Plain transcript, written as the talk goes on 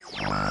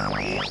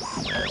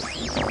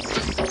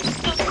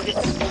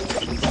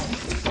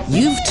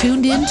You've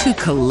tuned in to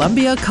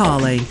Colombia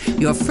Calling,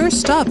 your first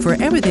stop for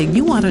everything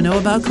you want to know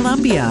about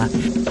Colombia.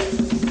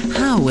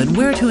 How and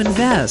where to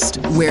invest,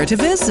 where to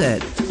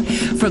visit.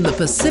 From the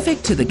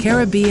Pacific to the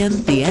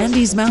Caribbean, the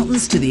Andes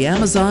Mountains to the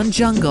Amazon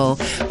jungle,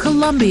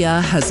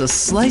 Colombia has a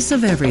slice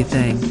of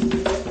everything.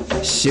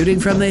 Shooting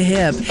from the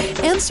hip,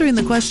 answering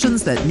the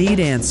questions that need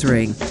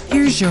answering.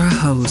 Here's your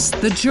host,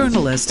 the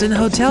journalist and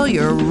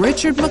hotelier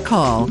Richard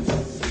McCall,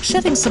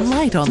 shedding some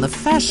light on the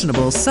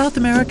fashionable South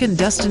American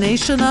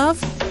destination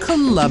of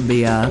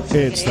Colombia.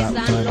 It's that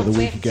time of the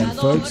week again,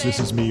 folks. This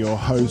is me, your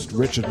host,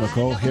 Richard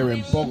McCall, here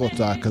in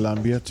Bogota,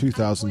 Colombia,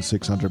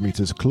 2,600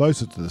 meters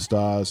closer to the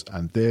stars,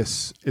 and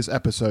this is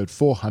episode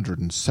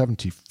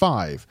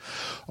 475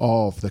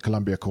 of the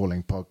Colombia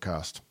Calling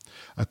podcast.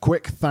 A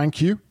quick thank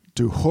you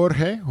to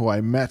Jorge, who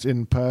I met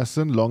in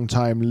person,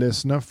 long-time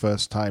listener,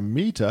 first-time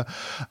meter.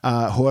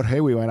 Jorge,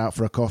 we went out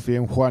for a coffee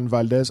in Juan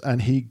Valdez,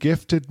 and he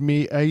gifted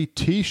me a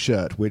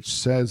T-shirt which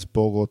says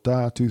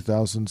Bogota,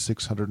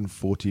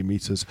 2,640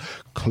 meters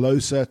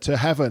closer to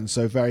heaven.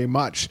 So very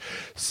much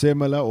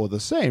similar or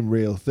the same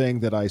real thing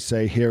that I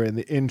say here in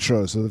the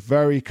intro. So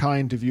very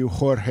kind of you,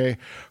 Jorge,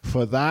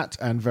 for that,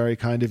 and very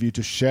kind of you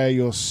to share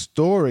your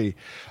story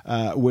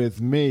with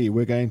me.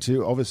 We're going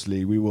to,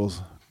 obviously, we will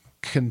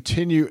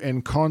continue in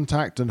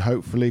contact and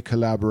hopefully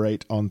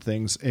collaborate on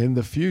things in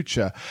the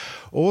future.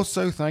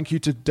 Also, thank you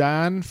to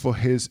Dan for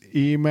his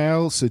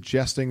email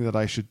suggesting that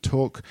I should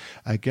talk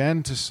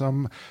again to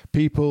some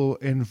people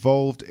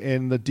involved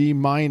in the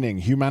demining,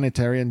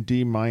 humanitarian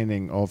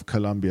demining of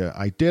Colombia.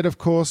 I did, of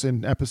course,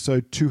 in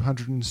episode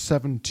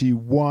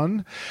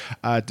 271,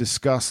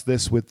 discuss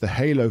this with the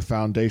Halo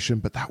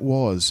Foundation, but that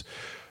was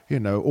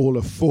all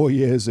of 4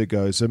 years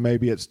ago. So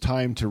maybe it's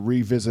time to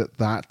revisit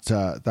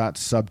that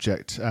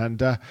subject.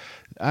 And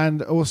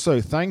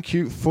also, thank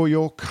you for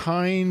your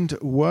kind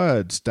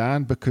words,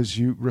 Dan, because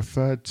you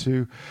referred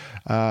to,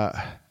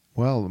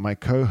 my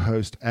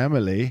co-host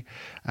Emily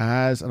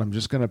as, and I'm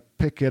just going to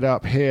pick it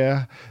up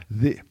here,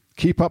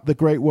 keep up the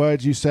great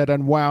words you said,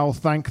 and wow,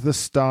 thank the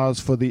stars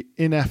for the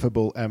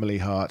ineffable Emily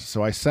Hart.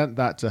 So I sent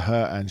that to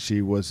her, and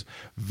she was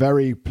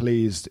very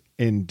pleased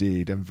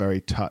indeed and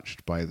very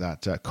touched by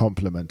that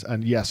compliment.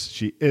 And yes,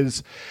 she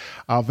is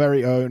our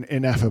very own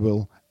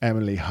ineffable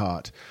Emily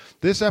Hart.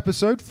 This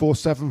episode,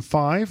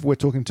 475, we're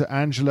talking to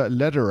Angela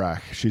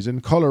Lederach. She's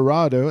in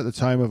Colorado at the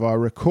time of our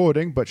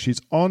recording, but she's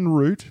en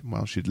route.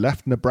 Well, she'd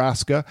left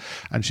Nebraska,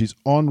 and she's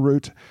en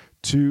route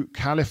to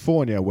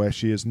California, where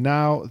she is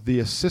now the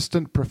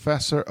assistant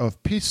professor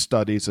of peace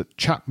studies at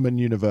Chapman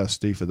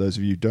University. For those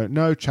of you who don't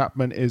know,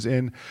 Chapman is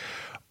in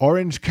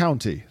Orange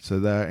County, so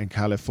they're in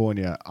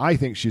California. I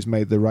think she's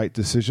made the right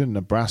decision,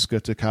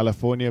 Nebraska to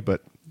California,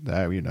 but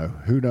there,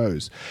 who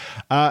knows?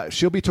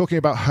 She'll be talking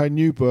about her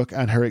new book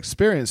and her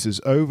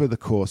experiences over the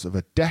course of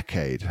a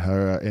decade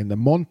in the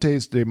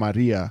Montes de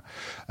Maria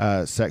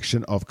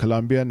section of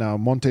Colombia. Now,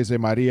 Montes de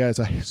Maria is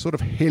a sort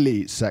of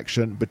hilly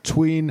section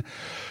between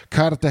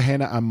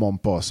Cartagena and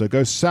Montes. So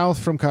go south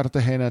from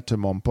Cartagena to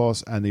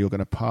Montes, and you're going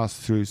to pass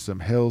through some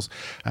hills.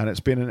 And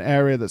it's been an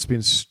area that's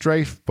been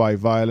strafed by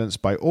violence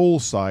by all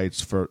sides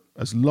for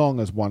as long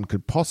as one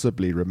could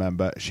possibly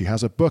remember. She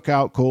has a book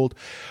out called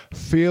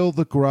Feel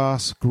the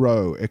Grass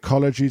Grow,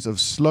 Ecologies of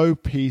Slow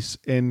Peace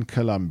in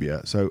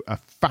Colombia. So a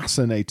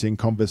fascinating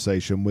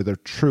conversation with a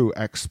true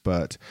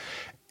expert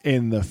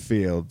in the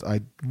field.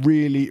 I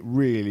really,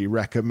 really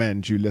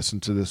recommend you listen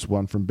to this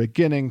one from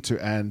beginning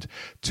to end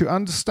to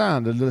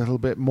understand a little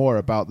bit more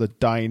about the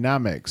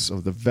dynamics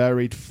of the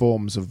varied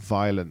forms of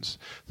violence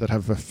that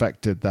have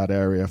affected that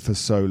area for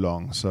so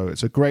long. So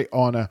it's a great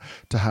honor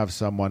to have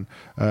someone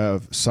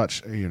of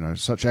such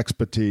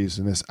expertise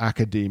in this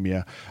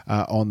academia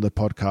on the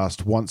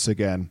podcast once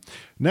again.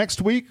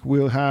 Next week,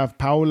 we'll have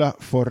Paula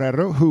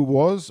Forero, who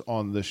was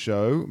on the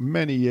show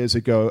many years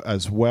ago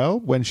as well,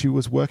 when she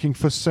was working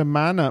for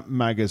Semana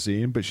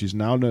magazine, but she's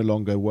now no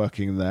longer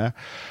working there.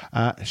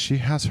 She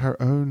has her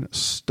own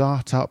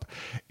startup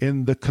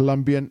in the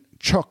Colombian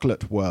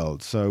chocolate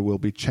world. So we'll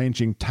be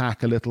changing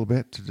tack a little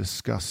bit to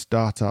discuss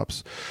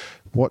startups.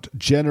 What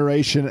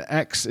Generation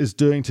X is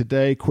doing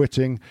today,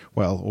 quitting,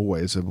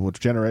 what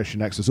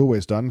Generation X has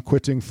always done,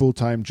 quitting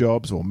full-time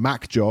jobs, or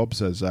Mac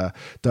jobs, as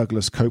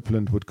Douglas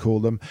Copeland would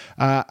call them,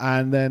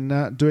 and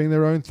then doing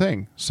their own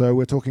thing. So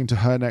we're talking to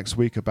her next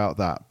week about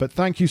that. But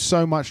thank you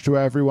so much to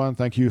everyone.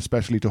 Thank you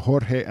especially to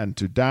Jorge and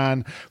to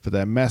Dan for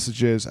their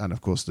messages, and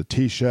of course the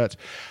T-shirt.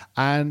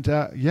 And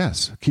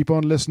yes, keep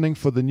on listening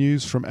for the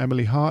news from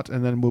Emily Hart,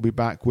 and then we'll be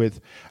back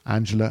with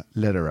Angela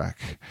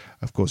Lederach.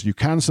 Of course, you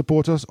can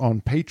support us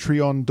on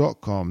patreon.com.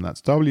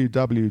 That's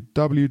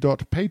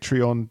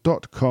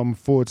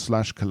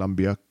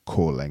www.patreon.com/Colombia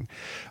Calling.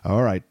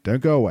 All right,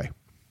 don't go away.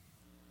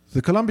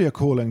 The Colombia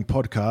Calling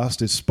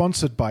podcast is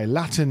sponsored by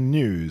Latin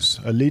News,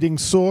 a leading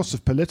source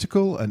of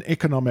political and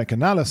economic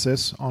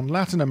analysis on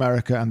Latin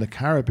America and the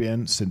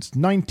Caribbean since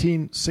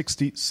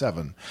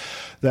 1967.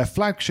 Their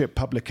flagship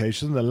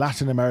publication, the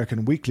Latin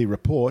American Weekly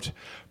Report,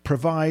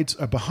 provides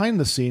a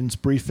behind-the-scenes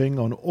briefing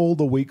on all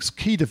the week's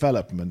key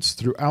developments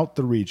throughout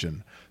the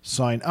region.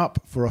 Sign up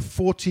for a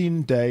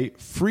 14-day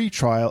free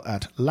trial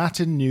at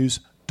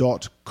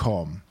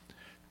latinnews.com.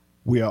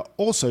 We are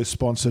also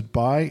sponsored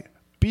by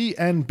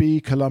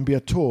BNB Colombia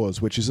Tours,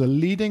 which is a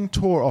leading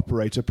tour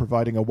operator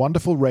providing a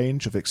wonderful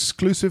range of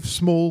exclusive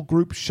small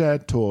group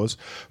shared tours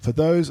for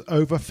those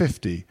over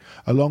 50,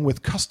 along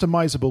with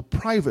customizable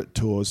private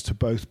tours to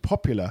both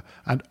popular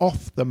and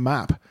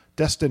off-the-map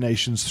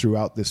destinations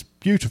throughout this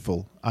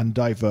beautiful and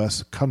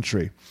diverse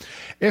country.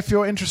 If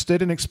you're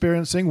interested in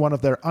experiencing one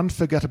of their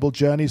unforgettable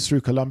journeys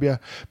through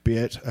Colombia, be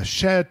it a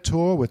shared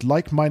tour with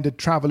like-minded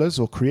travelers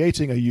or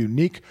creating a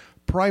unique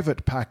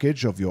private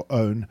package of your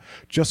own,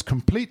 just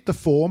complete the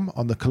form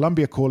on the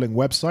Colombia Calling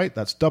website,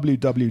 that's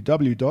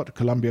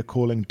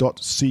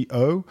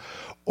www.colombiacalling.co,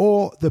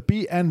 or the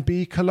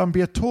BNB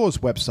Colombia Tours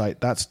website,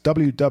 that's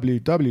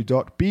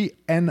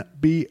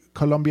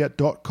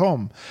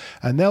www.bnbcolombia.com,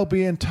 and they'll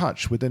be in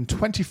touch within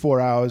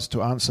 24 hours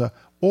to answer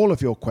all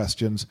of your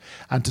questions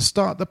and to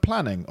start the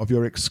planning of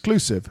your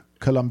exclusive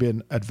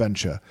Colombian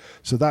adventure.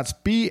 So that's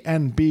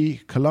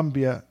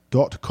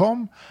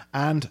bnbcolombia.com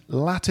and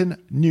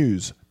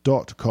latinnews.com.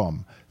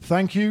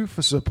 Thank you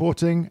for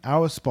supporting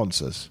our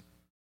sponsors.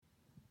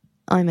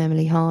 I'm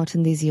Emily Hart,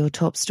 and these are your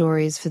top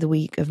stories for the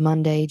week of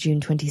Monday, June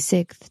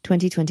 26th,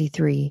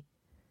 2023.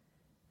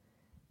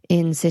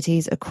 In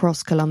cities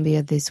across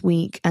Colombia this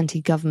week,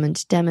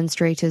 anti-government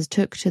demonstrators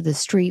took to the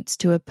streets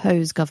to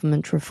oppose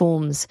government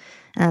reforms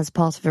as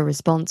part of a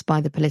response by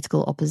the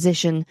political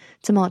opposition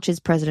to marches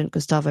President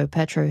Gustavo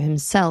Petro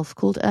himself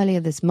called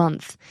earlier this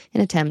month in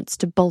attempts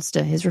to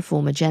bolster his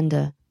reform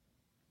agenda.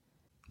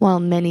 While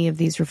many of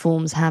these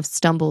reforms have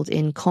stumbled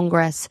in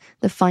Congress,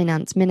 the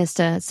finance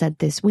minister said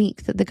this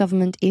week that the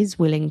government is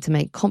willing to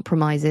make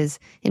compromises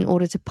in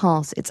order to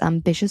pass its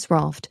ambitious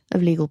raft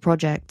of legal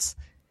projects.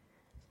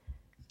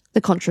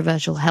 The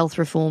controversial health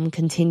reform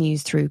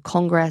continues through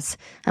Congress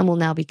and will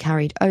now be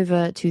carried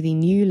over to the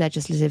new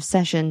legislative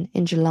session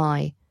in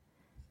July.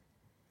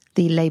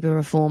 The Labour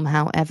reform,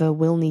 however,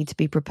 will need to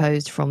be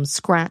proposed from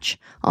scratch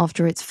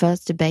after its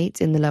first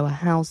debate in the lower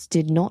house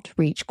did not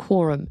reach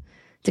quorum,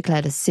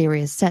 declared a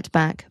serious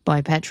setback by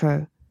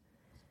Petro.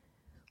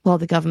 While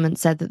the government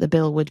said that the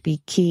bill would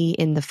be key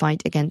in the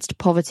fight against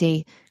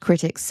poverty,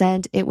 critics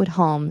said it would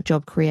harm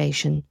job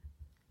creation.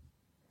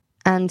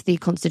 And the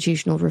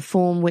constitutional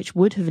reform, which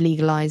would have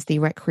legalised the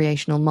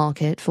recreational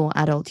market for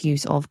adult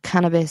use of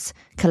cannabis,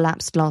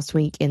 collapsed last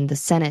week in the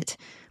Senate,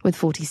 with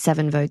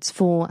 47 votes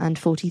for and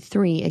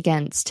 43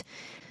 against.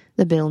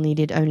 The bill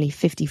needed only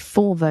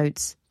 54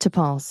 votes to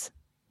pass.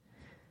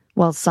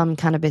 While some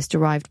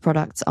cannabis-derived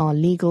products are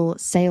legal,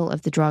 sale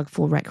of the drug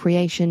for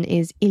recreation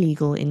is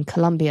illegal in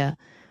Colombia,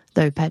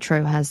 though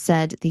Petro has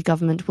said the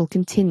government will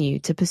continue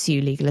to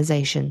pursue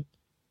legalization.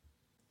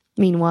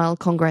 Meanwhile,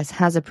 Congress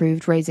has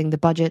approved raising the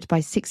budget by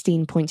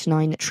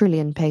 16.9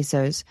 trillion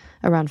pesos,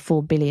 around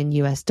 $4 billion,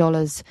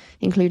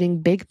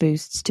 including big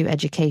boosts to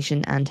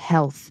education and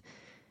health.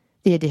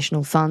 The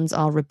additional funds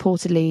are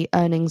reportedly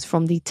earnings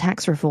from the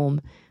tax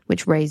reform,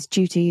 which raised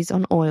duties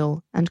on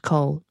oil and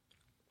coal.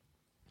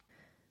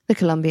 The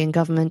Colombian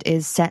government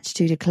is set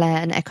to declare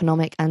an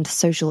economic and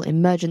social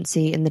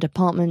emergency in the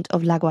department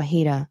of La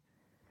Guajira.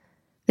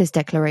 This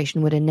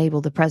declaration would enable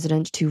the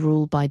president to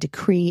rule by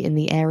decree in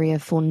the area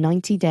for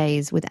 90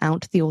 days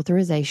without the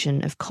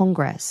authorization of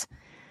Congress.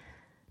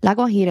 La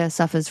Guajira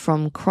suffers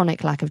from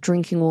chronic lack of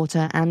drinking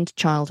water and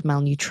child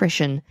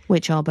malnutrition,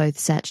 which are both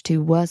set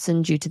to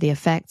worsen due to the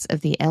effects of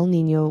the El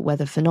Niño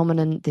weather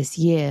phenomenon this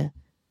year.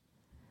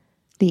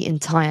 The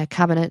entire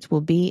cabinet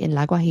will be in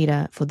La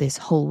Guajira for this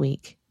whole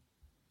week.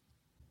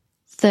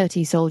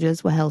 30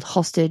 soldiers were held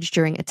hostage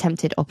during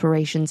attempted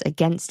operations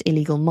against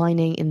illegal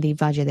mining in the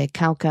Valle de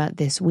Cauca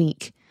this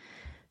week.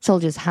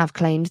 Soldiers have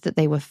claimed that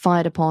they were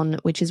fired upon,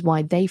 which is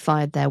why they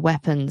fired their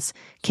weapons,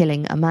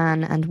 killing a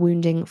man and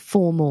wounding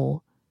 4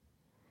 more.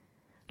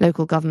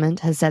 Local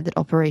government has said that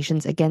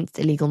operations against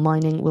illegal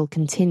mining will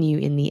continue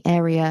in the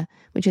area,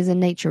 which is a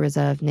nature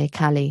reserve near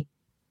Cali.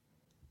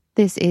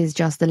 This is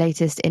just the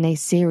latest in a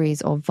series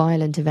of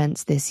violent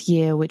events this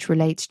year which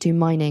relate to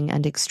mining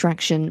and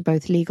extraction,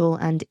 both legal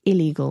and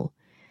illegal.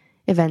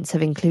 Events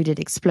have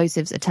included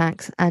explosives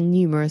attacks and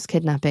numerous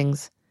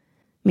kidnappings.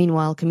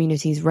 Meanwhile,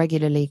 communities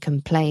regularly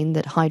complain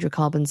that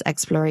hydrocarbons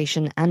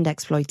exploration and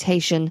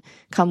exploitation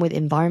come with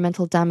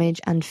environmental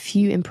damage and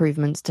few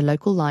improvements to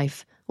local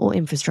life or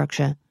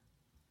infrastructure.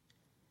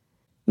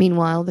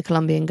 Meanwhile, the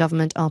Colombian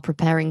government are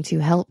preparing to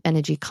help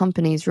energy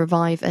companies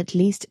revive at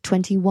least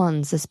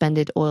 21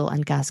 suspended oil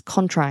and gas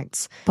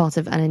contracts, part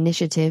of an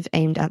initiative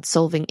aimed at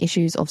solving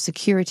issues of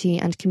security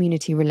and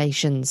community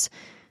relations.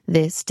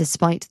 This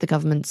despite the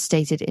government's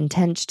stated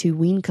intent to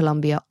wean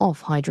Colombia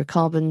off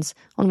hydrocarbons,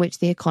 on which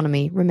the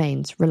economy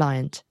remains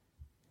reliant.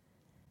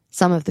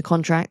 Some of the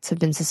contracts have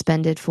been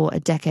suspended for a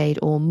decade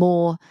or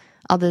more.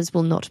 Others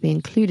will not be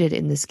included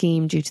in the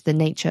scheme due to the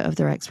nature of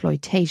their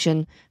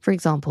exploitation, for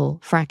example,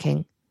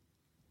 fracking.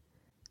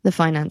 The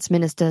finance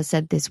minister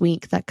said this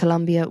week that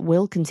Colombia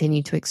will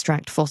continue to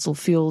extract fossil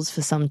fuels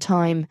for some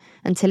time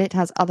until it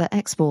has other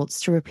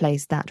exports to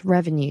replace that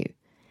revenue.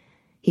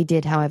 He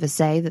did, however,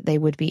 say that they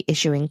would be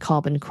issuing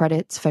carbon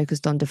credits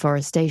focused on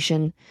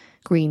deforestation,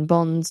 green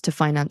bonds to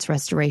finance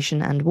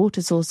restoration and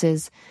water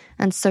sources,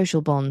 and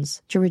social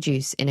bonds to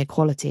reduce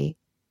inequality.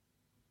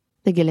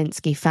 The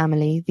Gilinski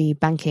family, the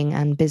banking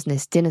and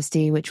business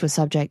dynasty which was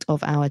subject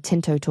of our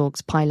Tinto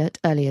Talks pilot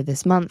earlier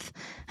this month,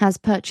 has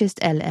purchased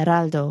El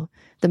Heraldo,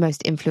 the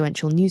most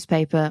influential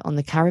newspaper on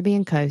the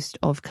Caribbean coast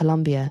of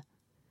Colombia.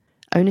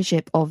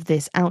 Ownership of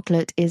this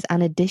outlet is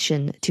an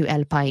addition to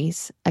El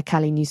País, a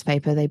Cali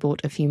newspaper they bought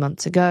a few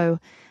months ago,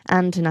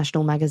 and to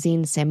national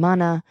magazine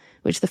Semana,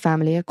 which the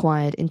family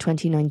acquired in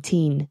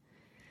 2019.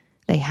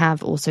 They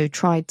have also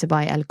tried to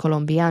buy El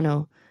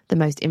Colombiano, the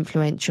most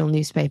influential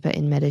newspaper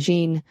in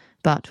Medellin,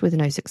 but with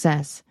no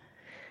success.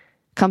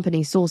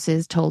 Company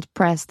sources told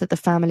press that the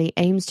family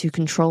aims to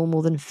control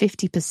more than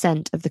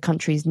 50% of the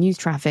country's news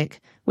traffic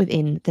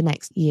within the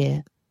next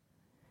year.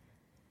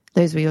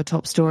 Those were your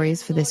top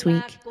stories for this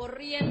week.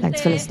 Thanks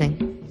for listening.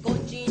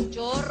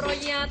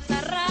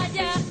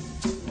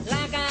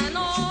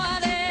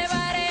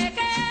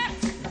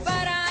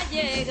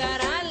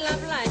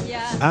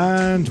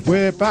 And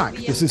we're back.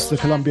 This is the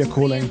Colombia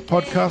Calling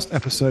podcast,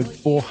 episode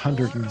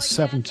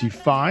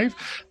 475.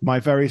 My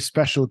very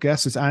special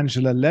guest is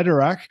Angela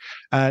Lederac.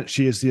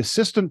 She is the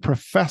assistant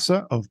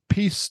professor of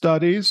peace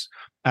studies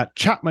at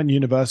Chapman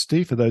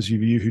University. For those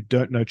of you who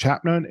don't know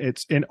Chapman,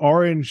 it's in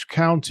Orange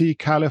County,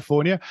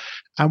 California.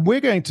 And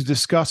we're going to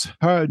discuss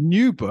her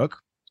new book,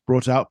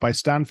 brought out by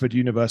Stanford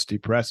University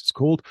Press. It's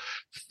called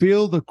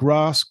Feel the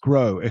Grass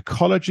Grow,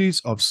 Ecologies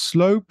of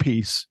Slow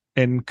Peace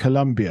in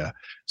Colombia.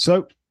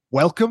 So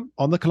welcome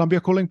on the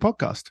Colombia Calling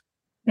podcast.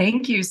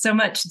 Thank you so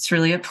much. It's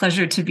really a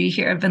pleasure to be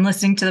here. I've been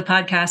listening to the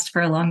podcast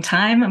for a long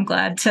time. I'm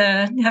glad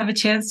to have a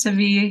chance to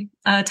be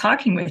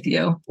talking with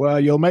you. Well,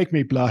 you'll make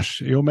me blush.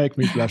 You'll make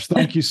me blush.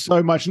 Thank you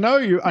so much.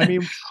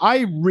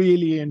 I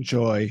really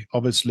enjoy,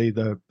 obviously,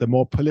 the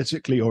more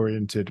politically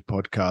oriented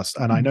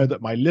podcast. And I know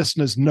that my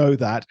listeners know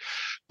that,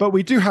 but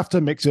we do have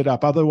to mix it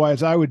up.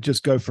 Otherwise, I would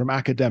just go from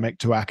academic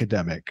to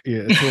academic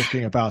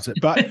talking about it.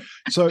 But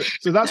so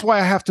that's why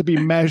I have to be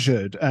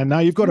measured. And now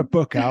you've got a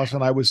book out,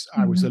 and I was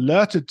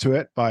alerted to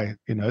it by,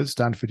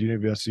 Stanford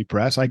University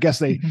Press. I guess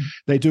they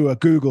do a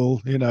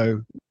Google,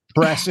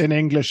 press in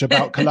English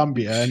about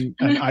Colombia, and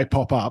I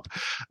pop up.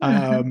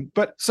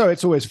 But so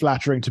it's always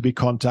flattering to be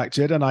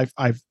contacted, and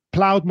I've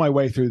plowed my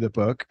way through the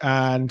book,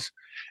 and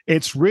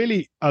it's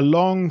really a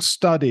long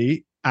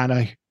study and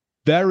a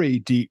very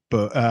deep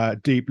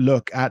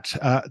look at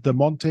the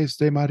Montes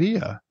de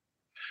Maria.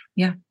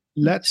 Yeah.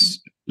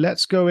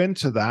 Let's go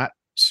into that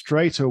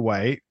straight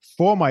away.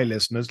 For my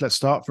listeners, let's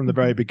start from the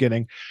very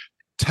beginning.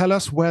 Tell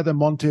us where the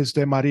Montes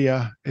de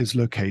Maria is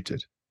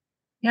located.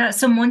 Yeah,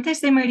 so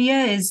Montes de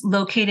Maria is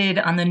located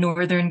on the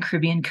northern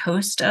Caribbean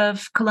coast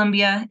of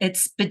Colombia.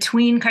 It's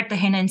between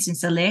Cartagena and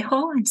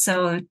Sincelejo, and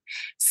so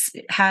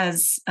it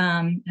has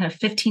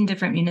 15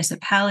 different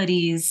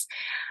municipalities.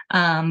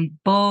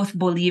 Both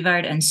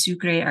Bolívar and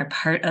Sucre are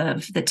part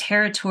of the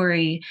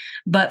territory,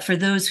 but for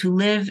those who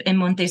live in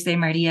Montes de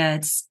Maria,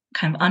 it's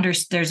kind of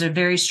there's a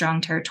very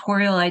strong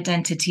territorial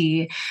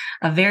identity,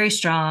 a very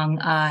strong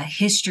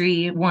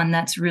history, one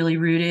that's really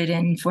rooted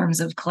in forms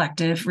of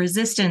collective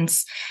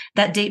resistance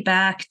that date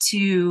back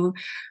to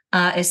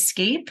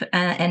escape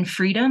and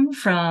freedom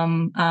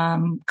from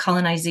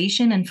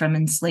colonization and from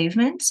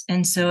enslavement.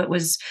 And so it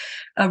was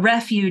a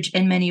refuge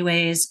in many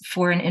ways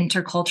for an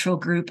intercultural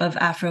group of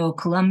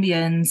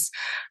Afro-Colombians,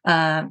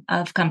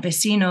 of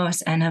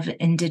campesinos, and of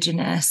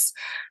indigenous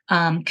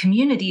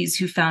communities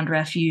who found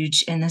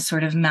refuge in this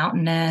sort of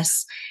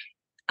mountainous,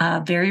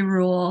 very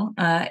rural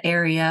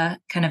area,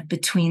 kind of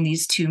between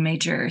these two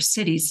major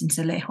cities,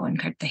 Sincelejo and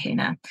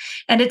Cartagena.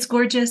 And it's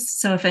gorgeous.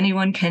 So if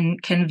anyone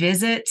can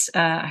visit,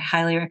 I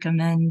highly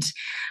recommend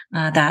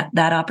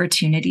that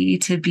opportunity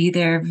to be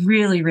there.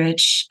 Really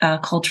rich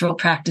cultural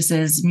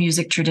practices,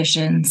 music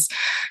traditions,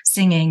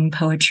 singing,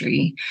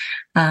 poetry.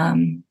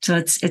 So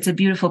it's a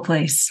beautiful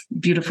place,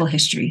 beautiful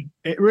history.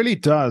 It really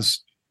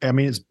does. I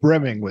mean, it's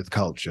brimming with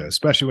culture,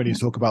 especially when you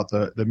talk about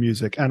the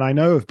music. And I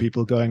know of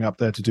people going up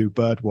there to do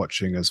bird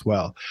watching as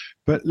well.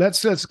 But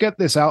let's get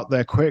this out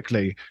there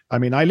quickly. I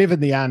mean, I live in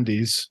the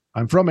Andes.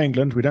 I'm from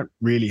England. We don't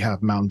really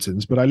have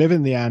mountains, but I live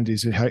in the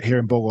Andes here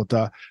in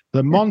Bogota.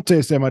 The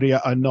Montes de Maria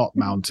are not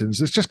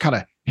mountains. It's just kind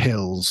of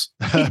hills.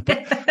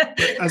 but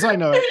as I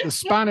know, the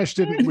Spanish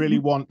didn't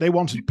really they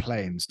wanted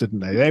plains, didn't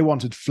they? They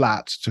wanted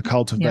flat to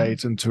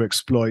cultivate and to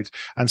exploit.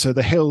 And so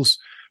the hills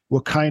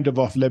were kind of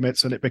off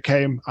limits, and it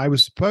became, I would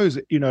suppose,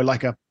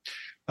 like a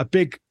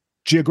big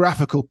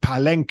geographical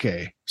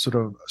palenque, sort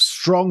of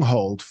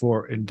stronghold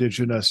for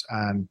indigenous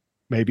and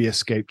maybe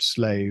escaped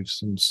slaves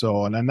and so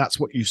on. And that's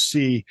what you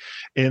see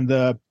in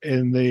the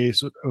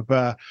sort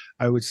of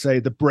I would say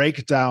the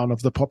breakdown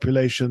of the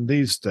population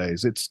these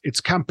days.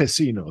 It's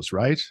campesinos,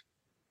 right?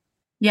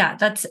 Yeah,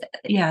 that's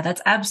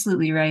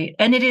absolutely right.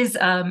 And it is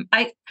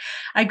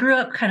I grew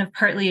up kind of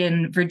partly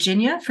in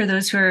Virginia, for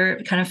those who are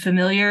kind of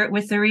familiar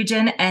with the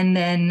region, and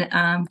then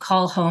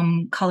call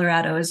home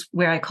Colorado is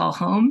where I call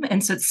home.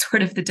 And so it's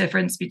sort of the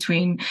difference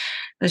between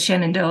the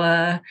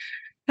Shenandoah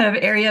kind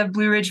of area of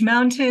Blue Ridge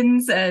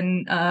Mountains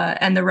and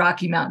the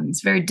Rocky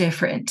Mountains. Very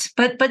different,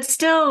 but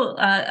still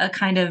a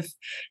kind of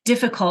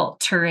difficult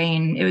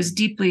terrain. It was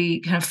deeply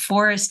kind of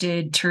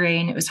forested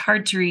terrain. It was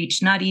hard to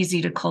reach, not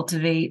easy to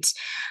cultivate,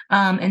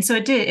 and so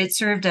it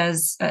served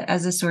as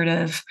a sort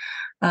of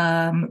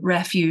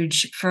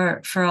refuge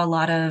for a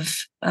lot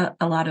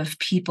of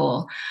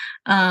people,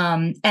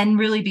 and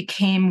really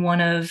became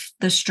one of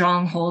the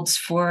strongholds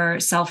for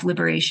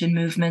self-liberation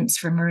movements,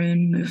 for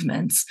Maroon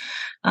movements,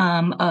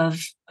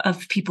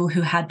 of people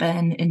who had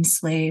been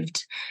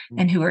enslaved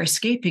and who were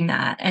escaping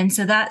that. And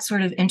so that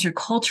sort of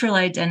intercultural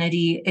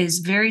identity is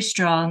very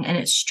strong, and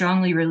it's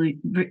strongly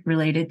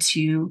related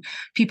to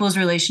people's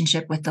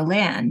relationship with the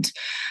land.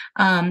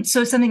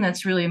 So something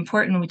that's really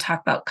important when we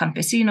talk about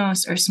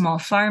campesinos or small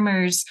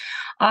farmers,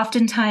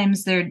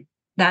 oftentimes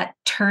that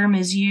term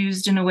is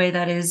used in a way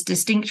that is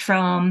distinct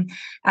from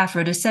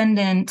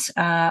Afro-descendant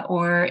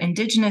or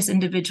indigenous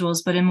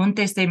individuals. But in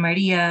Montes de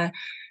Maria,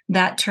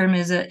 that term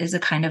is a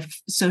kind of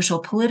social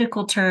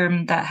political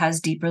term that has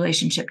deep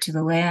relationship to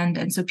the land.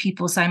 And so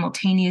people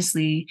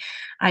simultaneously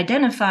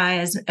identify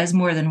as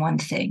more than one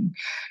thing.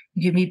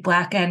 You can be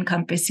Black and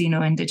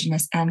campesino,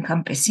 indigenous and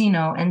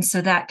campesino. And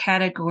so that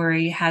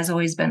category has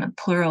always been a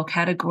plural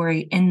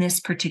category in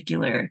this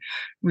particular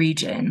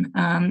region,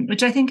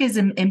 which I think is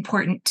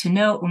important to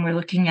note when we're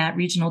looking at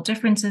regional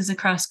differences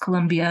across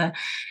Colombia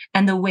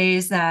and the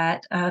ways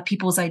that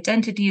people's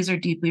identities are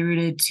deeply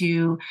rooted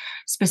to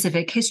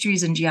specific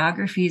histories and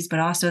geographies, but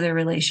also their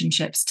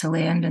relationships to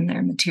land and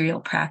their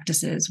material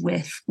practices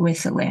with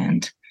the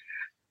land.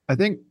 I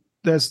think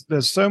there's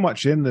so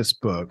much in this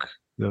book,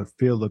 the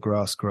Feel the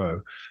Grass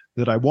Grow,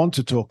 that I want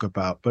to talk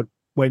about. But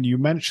when you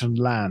mention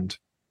land,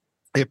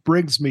 it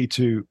brings me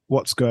to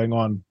what's going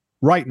on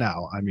right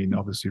now. I mean,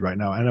 obviously right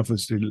now, and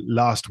obviously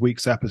last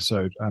week's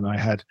episode, and I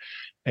had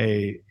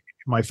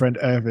my friend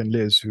Erwin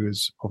Liz, who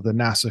is of the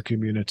NASA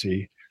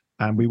community,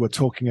 and we were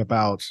talking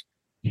about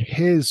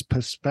his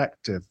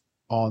perspective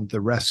on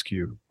the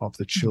rescue of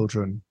the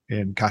children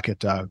in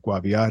Caquetá,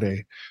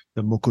 Guaviare,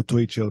 the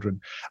Mucutui children,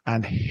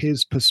 and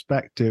his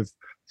perspective,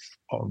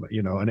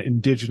 an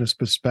indigenous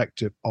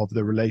perspective of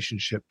the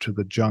relationship to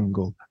the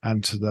jungle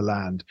and to the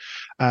land.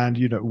 And,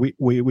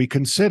 we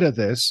consider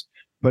this,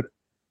 but,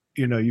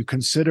 you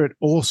consider it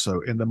also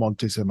in the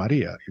Montes de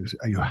Maria.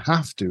 You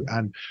have to.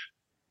 And,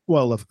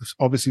 well,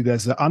 obviously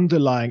there's the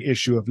underlying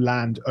issue of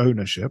land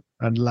ownership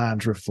and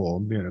land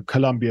reform.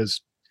 Colombia's,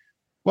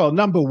 well,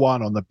 number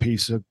one on the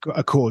peace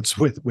accords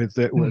with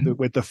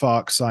the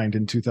FARC signed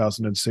in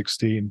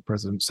 2016,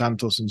 President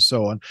Santos and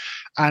so on.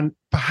 And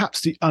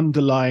perhaps the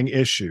underlying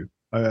issue,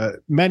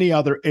 many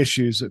other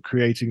issues that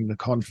creating the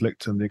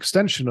conflict and the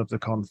extension of the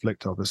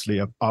conflict, obviously,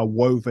 are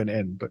woven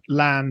in, but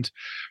land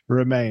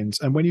remains.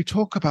 And when you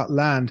talk about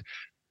land,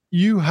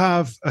 you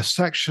have a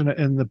section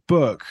in the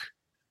book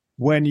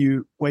when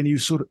you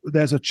sort of,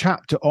 there's a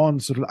chapter on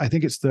sort of, I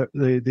think it's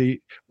the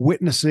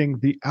witnessing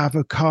the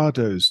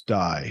avocados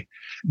die.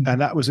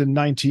 And that was in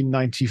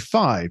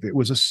 1995. It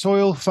was a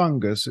soil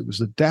fungus. It was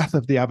the death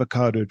of the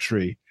avocado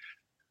tree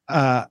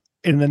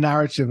in the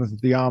narrative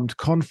of the armed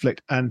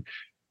conflict. And,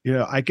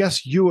 I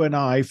guess you and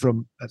I,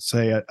 from, let's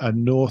say, a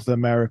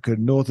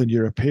Northern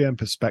European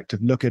perspective,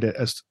 look at it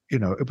as,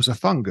 it was a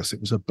fungus, it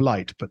was a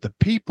blight, but the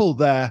people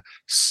there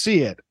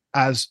see it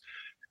as,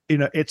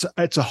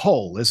 it's a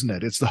whole, isn't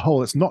it? It's the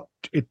whole. It's not.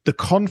 The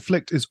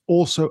conflict is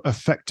also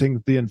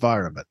affecting the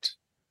environment.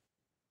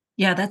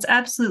 Yeah, that's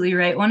absolutely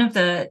right. One of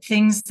the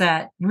things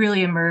that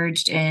really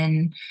emerged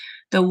in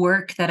the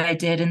work that I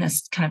did, and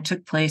this kind of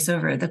took place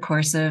over the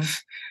course of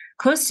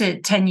close to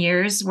 10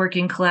 years,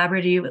 working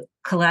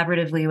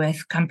collaboratively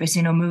with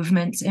campesino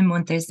movements in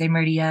Montes de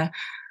Maria,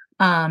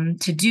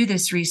 to do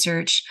this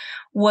research,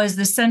 was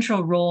the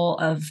central role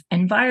of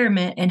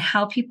environment and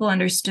how people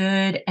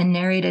understood and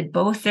narrated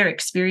both their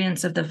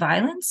experience of the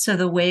violence, so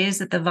the ways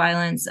that the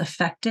violence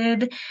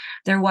affected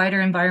their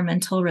wider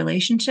environmental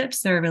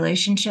relationships, their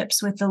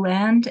relationships with the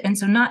land. And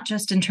so not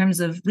just in terms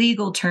of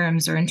legal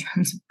terms or in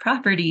terms of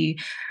property,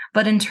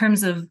 but in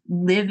terms of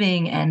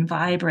living and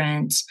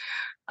vibrant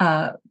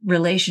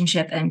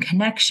relationship and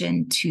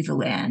connection to the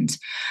land,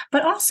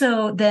 but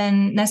also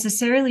then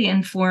necessarily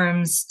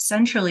informs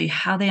centrally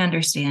how they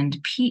understand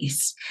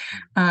peace.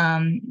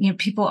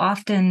 People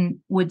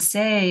often would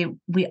say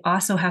we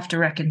also have to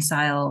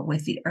reconcile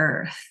with the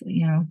earth.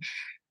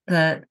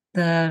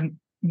 The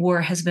war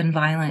has been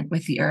violent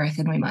with the earth,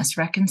 and we must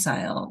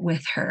reconcile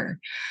with her.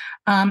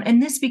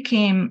 And this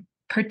became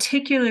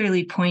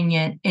particularly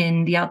poignant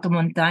in the Alta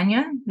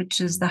Montaña, which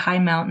is the high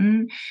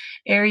mountain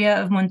area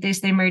of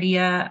Montes de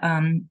Maria.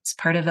 It's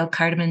part of El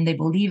Carmen de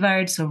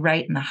Bolívar, so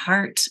right in the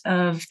heart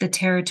of the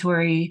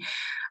territory,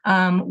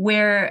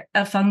 where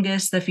a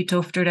fungus, the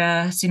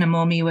Phytophthora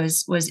cinnamomi,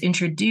 was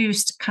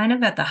introduced kind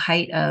of at the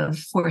height of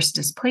forced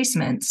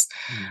displacements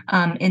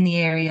in the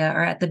area,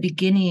 or at the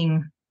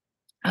beginning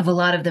of a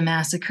lot of the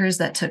massacres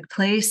that took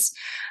place,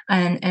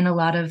 and a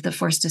lot of the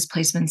forced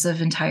displacements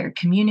of entire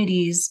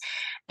communities.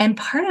 And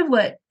part of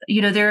what,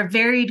 there are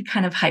varied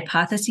kind of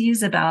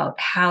hypotheses about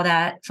how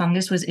that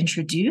fungus was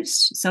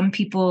introduced. Some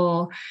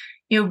people,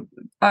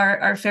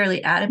 are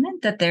fairly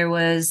adamant that there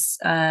was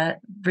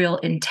real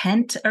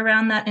intent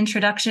around that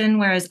introduction,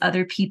 whereas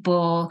other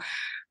people,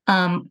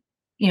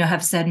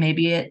 have said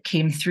maybe it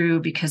came through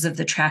because of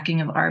the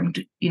tracking of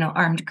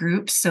armed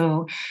groups.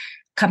 So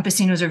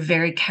campesinos are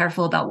very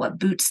careful about what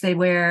boots they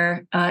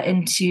wear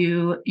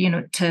to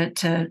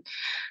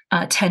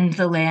tend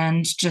the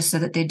land, just so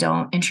that they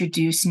don't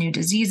introduce new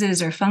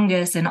diseases or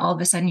fungus. And all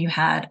of a sudden you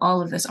had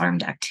all of this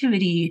armed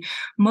activity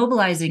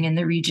mobilizing in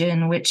the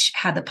region, which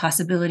had the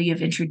possibility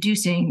of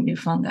introducing new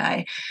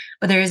fungi,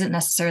 but there isn't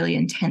necessarily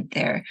intent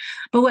there.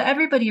 But what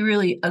everybody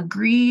really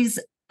agrees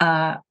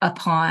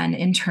upon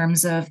in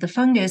terms of the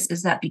fungus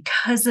is that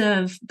because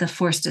of the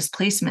forced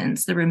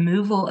displacements, the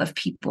removal of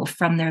people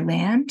from their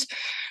land,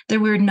 there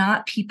were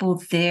not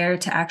people there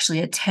to actually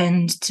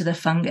attend to the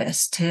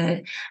fungus,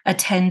 to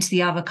attend to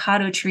the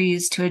avocado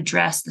trees, to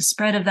address the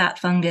spread of that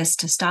fungus,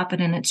 to stop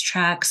it in its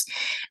tracks.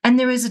 And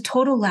there was a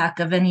total lack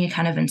of any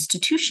kind of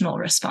institutional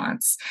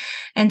response.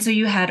 And so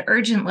you had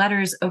urgent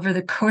letters over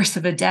the course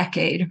of a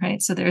decade,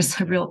 right? So there's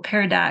a real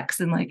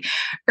paradox and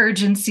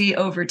urgency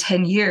over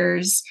 10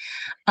 years.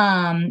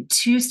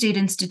 To state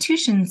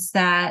institutions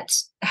that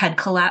had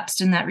collapsed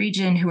in that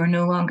region, who are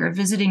no longer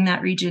visiting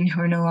that region, who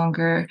are no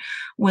longer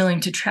willing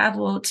to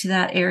travel to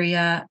that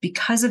area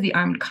because of the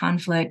armed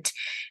conflict.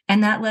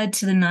 And that led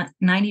to the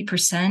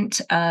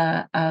 90%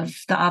 of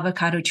the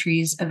avocado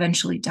trees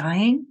eventually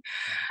dying,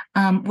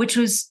 which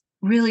was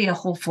really a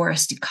whole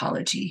forest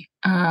ecology.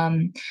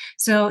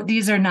 So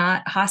these are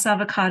not Hass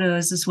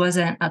avocados. This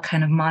wasn't a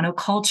kind of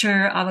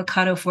monoculture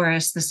avocado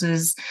forest. This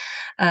was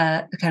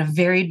a kind of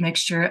varied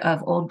mixture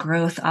of old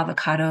growth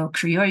avocado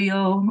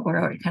criollo,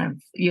 or kind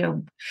of,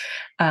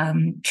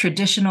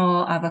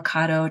 traditional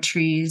avocado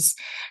trees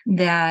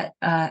that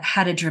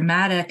had a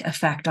dramatic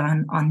effect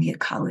on the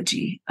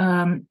ecology.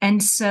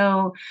 And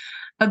so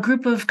a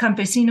group of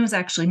campesinos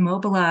actually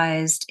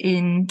mobilized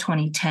in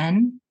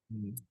 2010.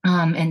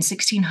 And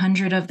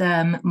 1,600 of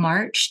them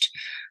marched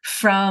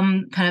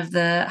from kind of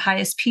the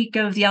highest peak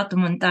of the Alta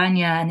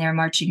Montaña, and they're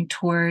marching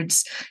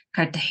towards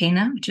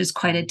Cartagena, which is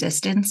quite a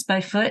distance by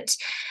foot.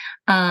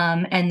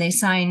 And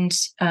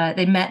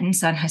they met in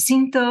San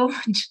Jacinto,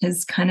 which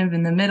is kind of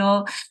in the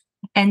middle,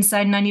 and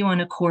signed 91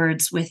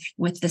 accords with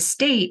the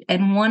state.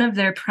 And one of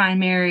their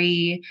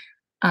primary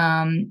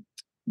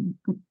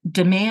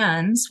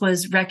demands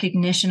was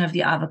recognition of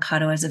the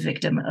avocado as a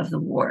victim of the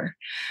war.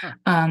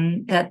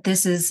 That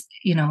this is,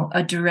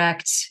 a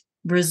direct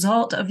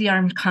result of the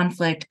armed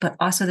conflict, but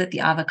also that the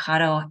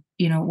avocado,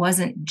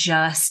 wasn't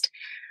just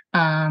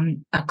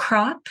a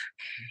crop.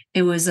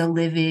 It was a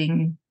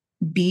living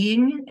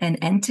being, an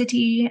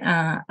entity,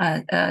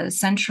 a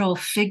central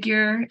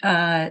figure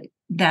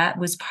that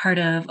was part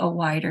of a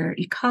wider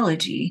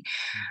ecology.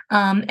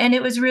 And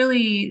it was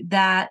really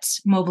that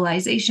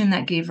mobilization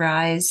that gave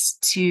rise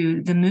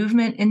to the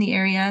movement in the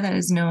area that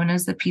is known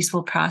as the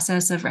peaceful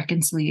process of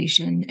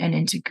reconciliation and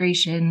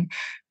integration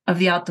of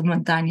the Alta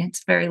Montaña. It's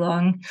a very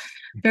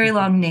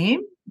long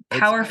name,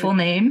 powerful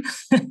name.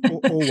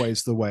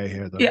 Always the way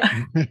here, though.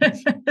 Yeah.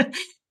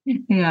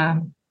 Yeah.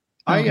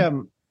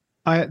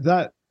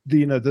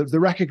 The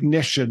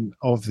recognition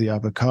of the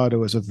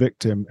avocado as a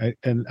victim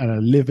and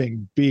a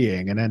living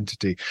being, an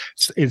entity,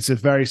 it's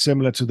very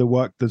similar to the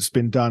work that's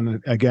been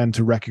done again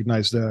to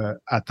recognize the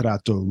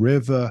Atrato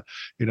River.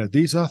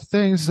 These are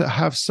things that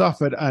have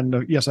suffered.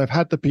 And yes, I've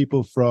had the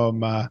people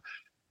from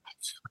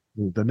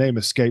the name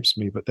escapes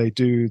me, but they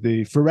do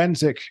the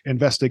forensic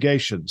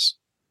investigations.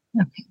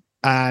 Okay.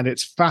 And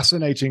it's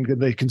fascinating that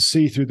they can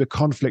see through the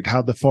conflict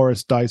how the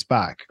forest dies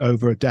back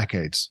over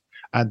decades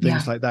and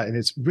things like that. And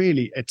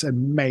it's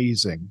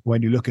amazing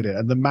when you look at it,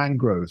 and the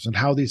mangroves and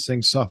how these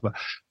things suffer.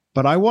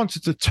 But I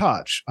wanted to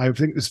touch, I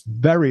think it's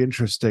very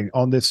interesting,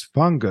 on this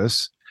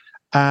fungus.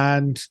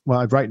 And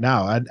right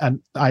now,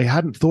 and I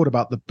hadn't thought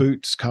about the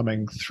boots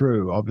coming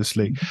through,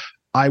 obviously.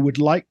 I would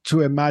like to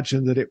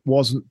imagine that it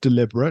wasn't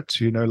deliberate,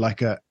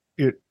 like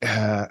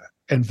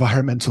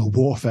environmental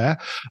warfare.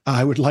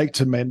 I would like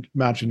to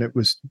imagine it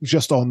was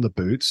just on the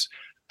boots.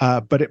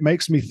 But it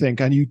makes me think,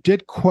 and you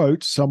did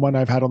quote someone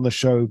I've had on the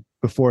show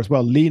before as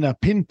well, Lina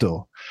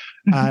Pinto,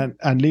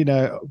 and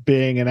Lina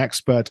being an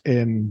expert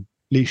in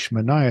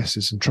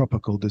leishmaniasis and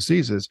tropical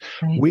diseases.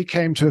 Right. We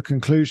came to a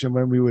conclusion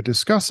when we were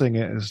discussing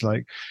it, is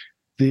like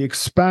the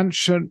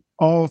expansion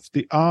of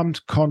the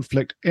armed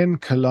conflict in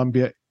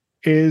Colombia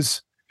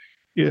is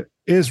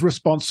is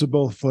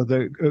responsible for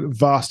the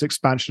vast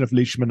expansion of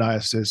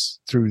leishmaniasis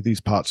through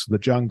these parts of the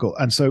jungle.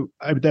 And so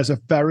there's a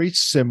very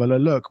similar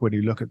look when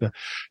you look at the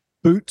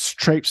boots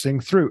traipsing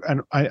through.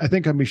 And I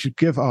think we should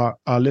give our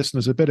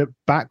listeners a bit of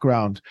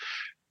background.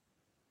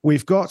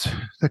 We've got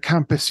the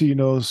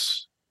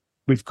campesinos,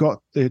 we've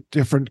got the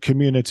different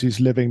communities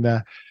living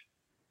there.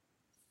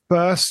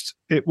 First,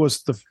 it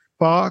was the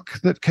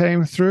FARC that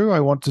came through, I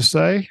want to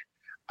say.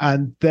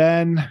 And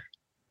then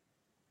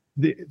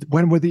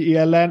when were the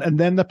ELN and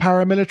then the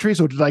paramilitaries,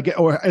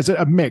 or is it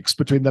a mix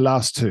between the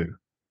last two?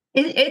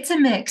 It's a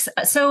mix.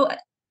 So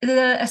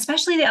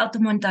especially the Alta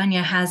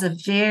Montaña has a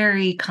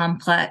very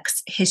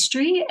complex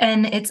history,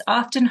 and it's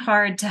often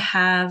hard to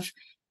have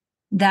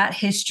that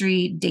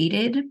history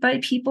dated by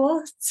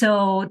people.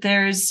 So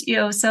there's,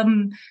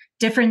 some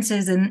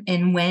differences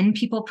in when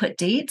people put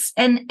dates.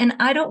 And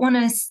I don't want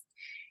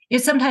to,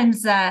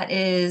 sometimes that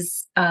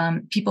is,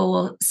 people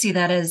will see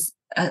that as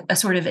a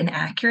sort of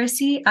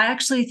inaccuracy. I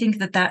actually think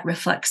that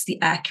reflects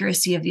the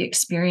accuracy of the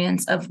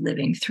experience of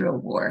living through a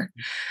war.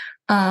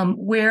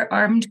 Where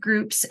armed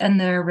groups and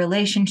their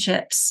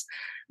relationships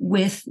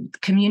with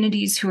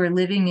communities who are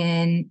living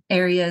in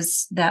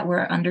areas that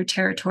were under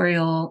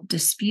territorial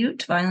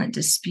dispute, violent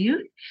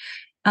dispute,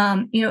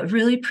 it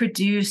really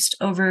produced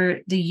over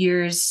the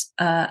years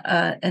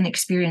an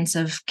experience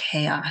of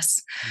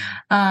chaos.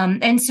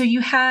 And so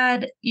you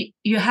had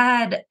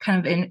kind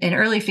of in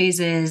early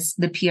phases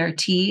the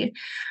PRT,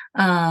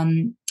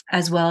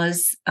 as well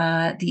as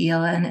the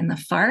ELN and the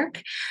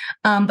FARC.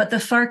 But the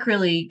FARC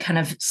really kind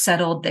of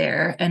settled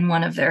there, and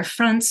one of their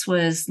fronts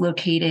was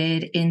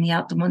located in the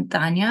Alta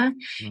Montaña.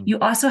 You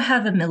also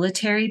have a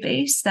military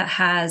base that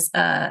has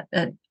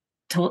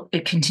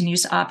it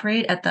continues to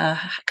operate at the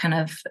kind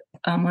of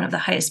one of the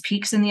highest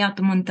peaks in the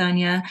Alta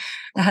Montaña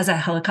that has a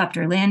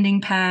helicopter landing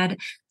pad.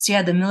 So you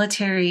had the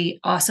military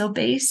also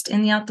based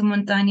in the Alta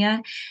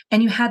Montaña,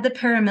 and you had the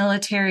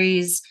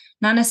paramilitaries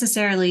not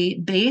necessarily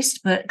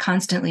based, but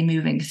constantly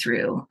moving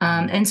through.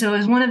 And so it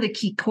was one of the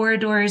key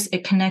corridors.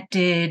 It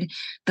connected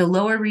the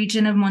lower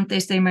region of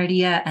Montes de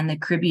Maria and the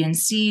Caribbean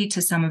Sea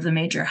to some of the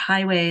major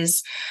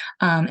highways,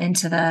 and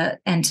to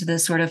the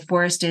sort of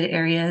forested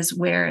areas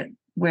where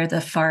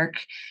the FARC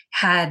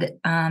had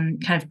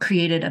kind of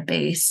created a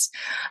base.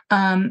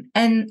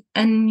 And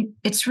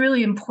it's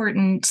really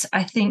important,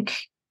 I think,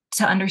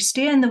 to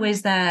understand the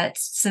ways that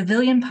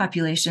civilian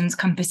populations,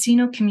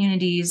 campesino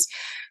communities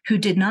who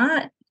did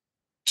not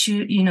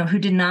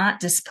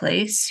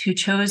displace, who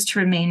chose to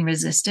remain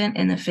resistant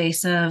in the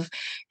face of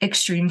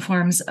extreme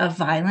forms of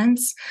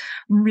violence,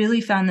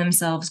 really found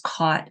themselves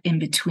caught in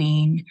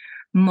between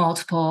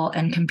multiple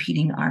and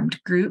competing armed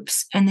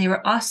groups. And they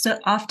were also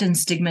often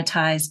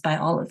stigmatized by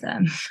all of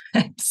them.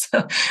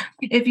 So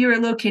if you were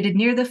located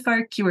near the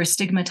FARC, you were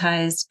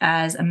stigmatized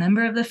as a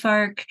member of the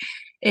FARC.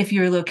 If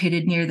you were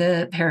located near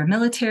the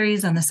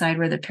paramilitaries, on the side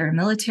where the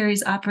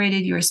paramilitaries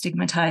operated, you were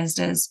stigmatized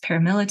as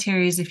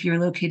paramilitaries. If you were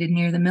located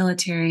near the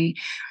military,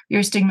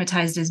 you're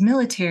stigmatized as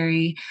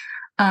military.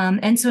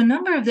 And so a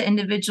number of the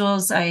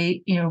individuals I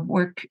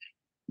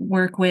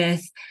work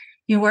with,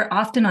 were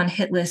often on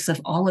hit lists of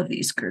all of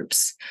these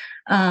groups.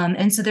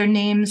 And so their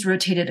names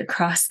rotated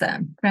across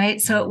them,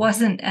 right? So it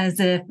wasn't as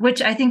if,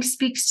 which I think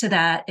speaks to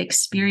that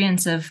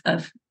experience of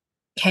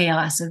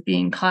chaos, of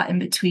being caught in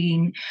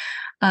between,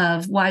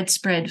 of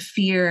widespread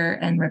fear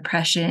and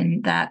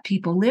repression that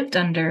people lived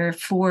under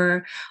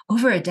for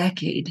over a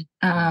decade.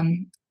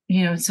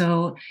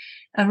 So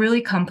a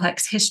really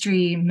complex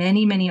history,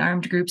 many, many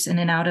armed groups in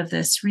and out of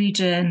this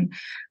region.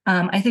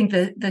 I think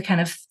the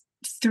kind of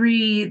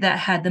three that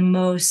had the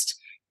most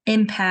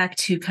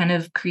impact, who kind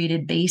of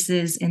created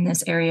bases in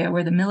this area,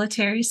 were the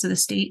military, so the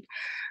state,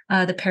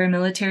 the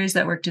paramilitaries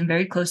that worked in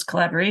very close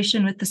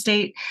collaboration with the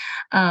state,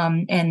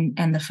 and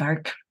the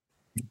FARC,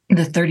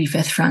 the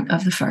 35th Front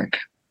of the FARC.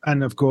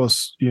 And of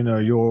course, you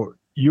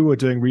were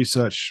doing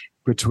research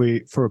for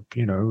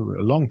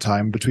a long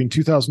time, between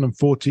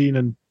 2014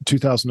 and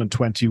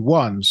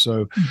 2021.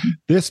 So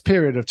this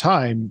period of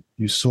time,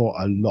 you saw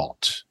a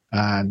lot,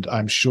 and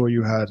I'm sure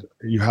you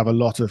have a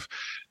lot of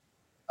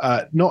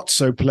not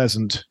so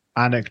pleasant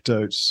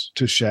anecdotes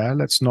to share.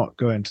 Let's not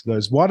go into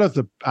those. One of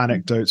the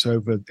anecdotes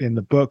over in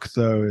the book,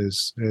 though,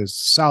 is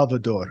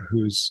Salvador,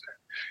 who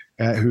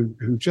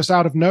just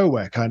out of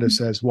nowhere kind of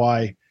says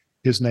why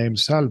his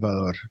name's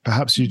Salvador.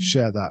 Perhaps you'd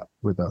share that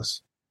with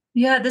us.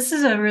 Yeah, this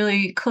is a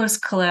really close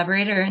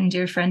collaborator and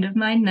dear friend of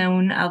mine,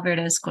 Naun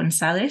Alvarez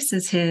Gonzalez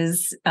is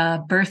his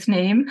birth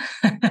name.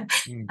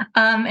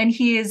 And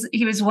he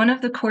was one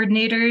of the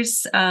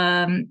coordinators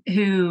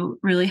who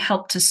really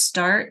helped to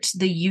start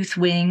the youth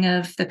wing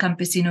of the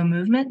Campesino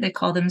movement. They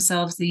call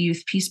themselves the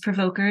Youth Peace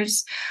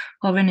Provokers,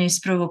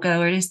 Jóvenes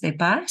Provocadores de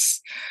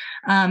Paz.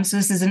 So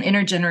this is an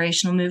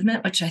intergenerational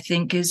movement, which I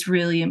think is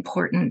really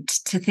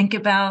important to think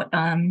about,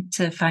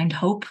 to find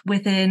hope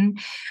within.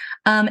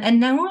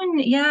 And Naun,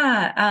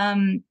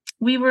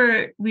 we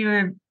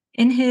were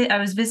in I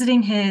was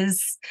visiting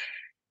his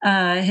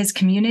his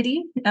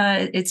community.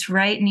 It's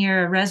right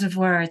near a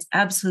reservoir. It's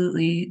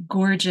absolutely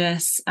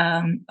gorgeous.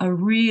 A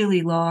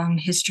really long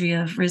history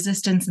of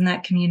resistance in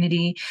that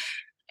community.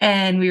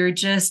 And we were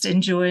just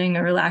enjoying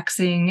a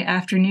relaxing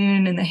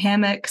afternoon in the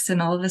hammocks. And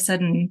all of a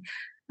sudden,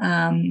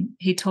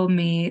 he told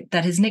me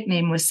that his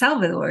nickname was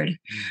Salvador,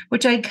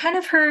 which I'd kind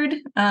of heard,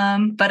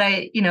 but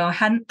I,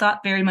 hadn't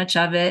thought very much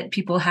of it.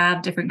 People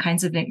have different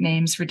kinds of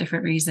nicknames for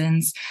different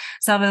reasons.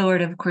 Salvador,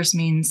 of course,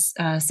 means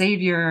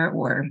savior,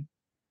 or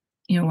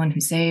one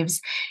who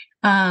saves.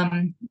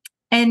 And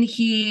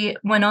he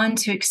went on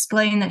to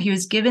explain that he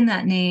was given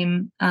that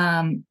name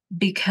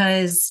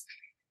because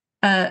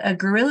a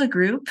guerrilla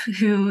group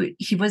who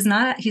he's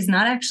not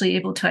actually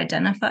able to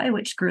identify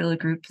which guerrilla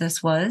group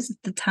this was at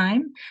the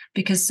time,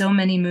 because so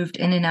many moved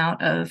in and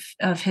out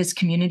of his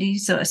community.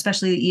 So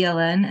especially the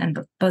ELN, and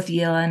both the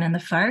ELN and the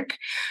FARC,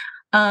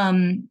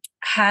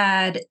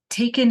 had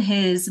taken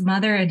his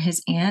mother and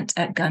his aunt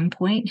at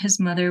gunpoint. His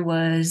mother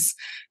was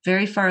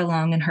very far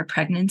along in her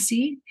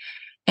pregnancy,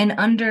 and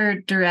under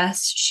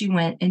duress, she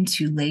went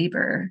into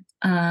labor.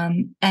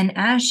 And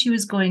as she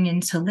was going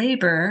into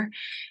labor,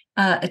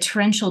 a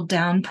torrential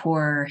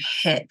downpour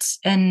hit.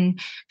 And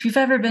if you've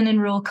ever been in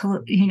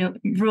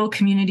rural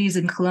communities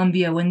in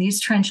Colombia, when these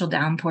torrential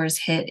downpours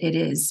hit, it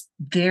is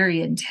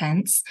very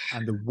intense.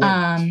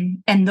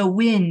 And the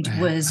wind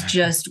was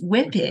just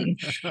whipping.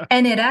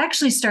 And it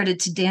actually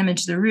started to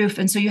damage the roof.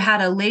 And so you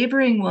had a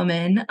laboring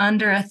woman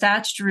under a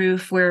thatched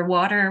roof where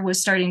water was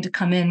starting to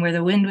come in, where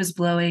the wind was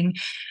blowing.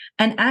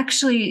 And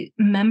actually,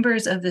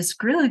 members of this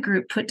guerrilla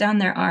group put down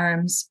their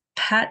arms,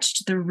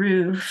 patched the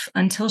roof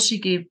until she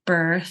gave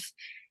birth,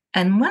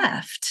 and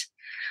left.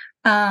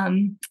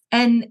 And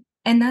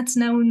that's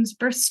Naun's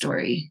birth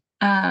story.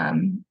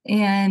 And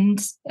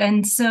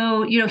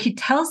so, he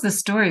tells the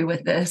story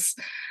with this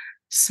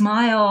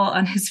smile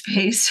on his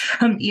face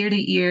from ear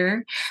to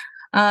ear.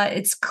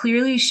 It's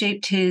clearly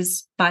shaped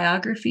his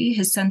biography,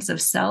 his sense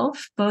of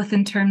self, both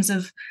in terms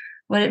of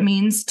what it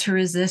means to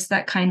resist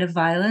that kind of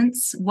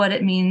violence, what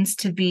it means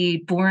to be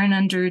born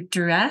under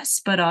duress,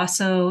 but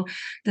also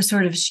the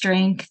sort of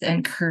strength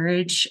and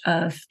courage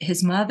of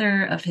his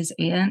mother, of his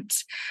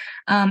aunt.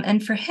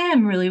 And for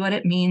him, really what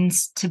it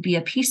means to be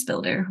a peace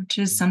builder, which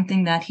is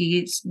something that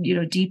he,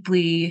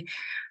 deeply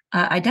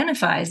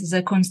identifies as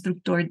a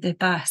constructor de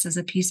paz, as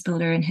a peace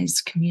builder in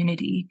his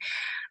community.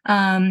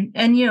 And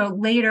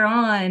later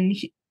on,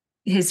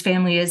 his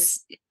family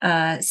is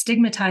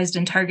stigmatized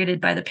and targeted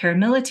by the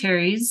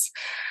paramilitaries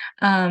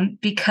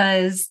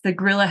because the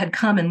guerrilla had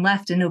come and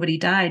left and nobody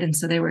died. And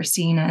so they were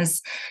seen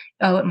as,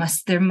 all of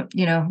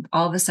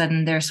a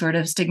sudden they're sort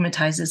of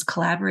stigmatized as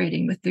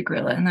collaborating with the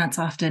guerrilla. And that's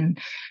often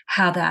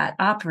how that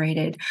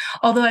operated.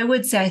 Although I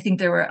would say, I think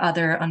there were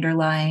other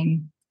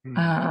underlying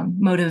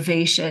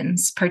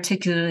motivations.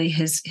 Particularly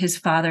his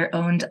father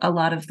owned a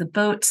lot of the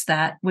boats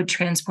that would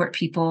transport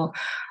people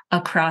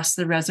across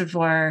the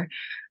reservoir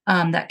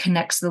that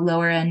connects the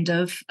lower end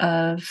of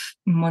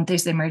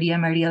Montes de Maria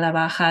la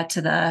Baja to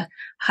the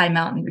high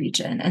mountain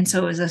region. And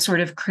so it was a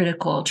sort of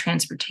critical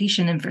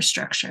transportation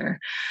infrastructure.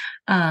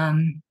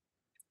 And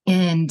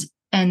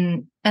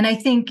I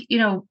think,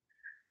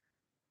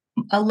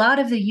 a lot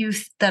of the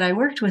youth that I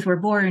worked with were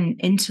born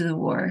into the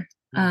war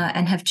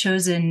and have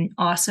chosen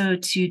also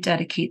to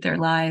dedicate their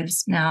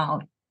lives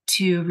now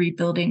to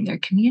rebuilding their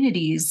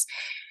communities.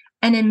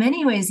 And in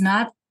many ways,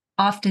 not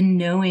often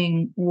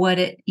knowing what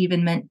it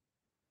even meant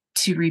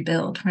to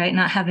rebuild, right?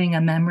 Not having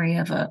a memory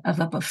of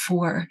a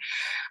before.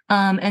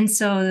 And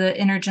so the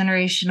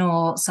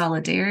intergenerational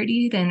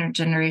solidarity, the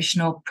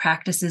intergenerational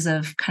practices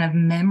of kind of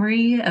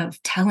memory,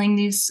 of telling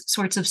these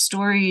sorts of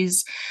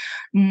stories,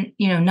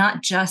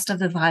 not just of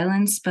the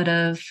violence, but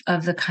of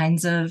the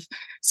kinds of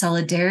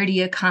solidarity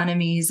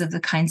economies, of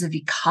the kinds of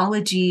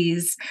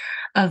ecologies,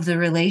 of the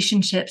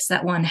relationships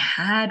that one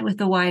had with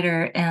the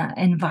wider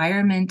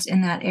environment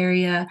in that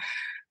area.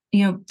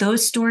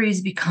 Those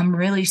stories become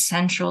really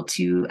central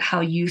to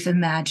how youth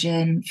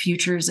imagine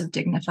futures of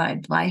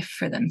dignified life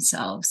for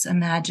themselves,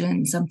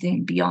 imagine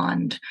something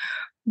beyond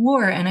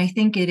war. And I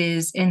think it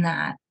is in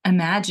that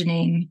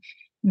imagining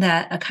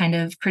that a kind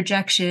of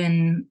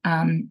projection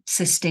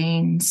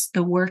sustains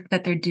the work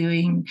that they're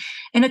doing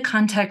in a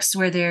context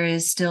where there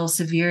is still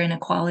severe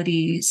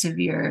inequality,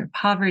 severe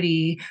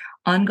poverty,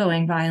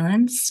 ongoing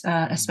violence,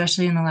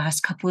 especially in the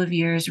last couple of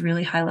years,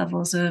 really high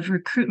levels of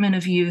recruitment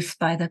of youth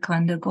by the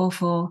Clan del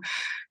Golfo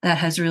that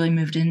has really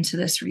moved into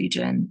this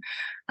region.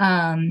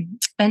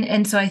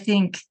 And so I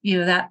think,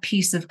 that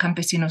piece of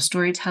campesino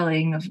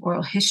storytelling, of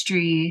oral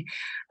history,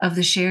 of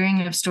the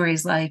sharing of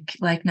stories like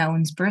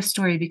Naun's birth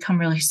story become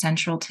really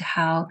central to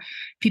how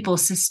people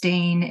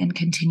sustain and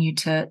continue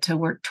to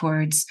work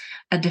towards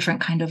a different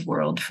kind of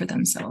world for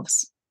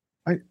themselves.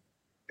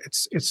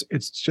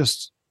 It's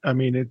just,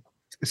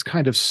 it's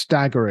kind of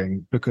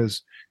staggering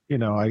because,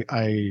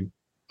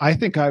 I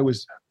think I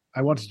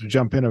wanted to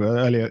jump in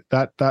earlier,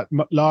 that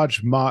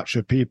large march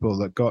of people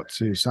that got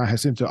to San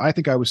Jacinto, I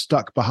think I was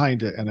stuck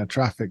behind it in a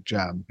traffic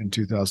jam in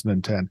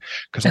 2010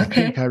 because I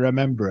think I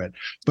remember it.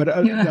 But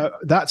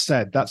that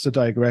said, that's a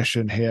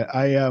digression here.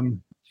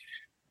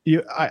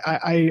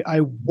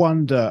 I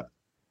wonder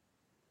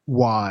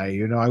why.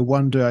 I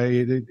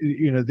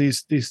wonder.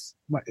 These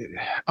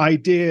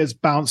ideas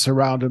bounce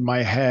around in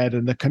my head,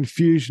 and the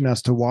confusion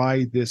as to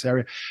why this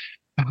area.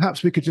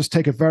 Perhaps we could just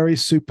take a very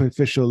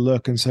superficial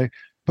look and say,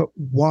 but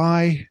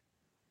why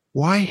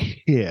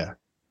here?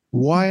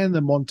 Why in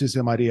the Montes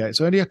de Maria?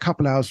 It's only a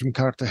couple hours from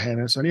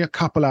Cartagena. It's only a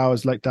couple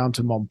hours like down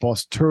to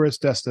Montes,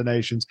 tourist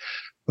destinations,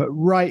 but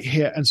right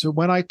here. And so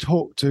when I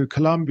talk to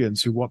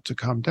Colombians who want to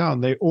come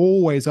down, they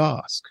always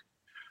ask.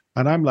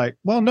 And I'm like,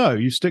 well, no,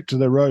 you stick to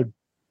the road.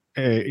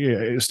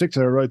 Stick to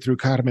the road through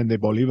Carmen de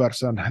Bolivar,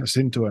 San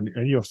Jacinto,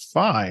 and you're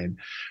fine.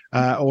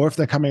 Or if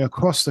they're coming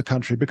across the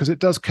country, because it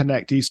does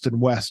connect east and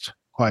west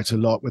quite a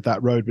lot with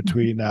that road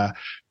between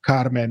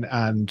Carmen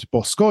and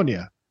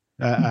Bosconia.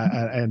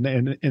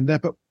 And in there,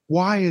 but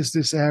why is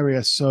this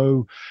area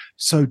so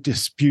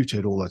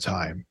disputed all the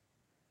time?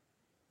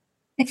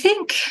 I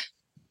think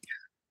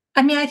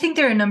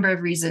there are a number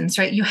of reasons,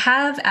 right? You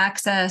have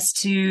access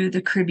to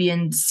the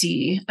Caribbean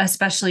Sea,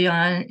 especially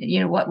on,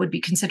 what would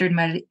be considered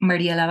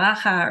Maria la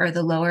Baja, or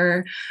the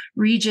lower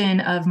region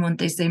of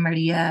Montes de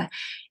Maria.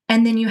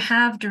 And then you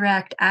have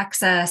direct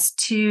access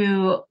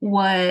to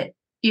what,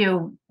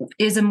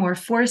 is a more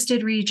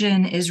forested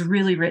region, is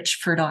really rich,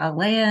 fertile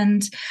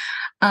land.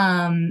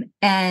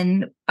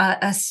 And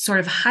a sort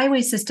of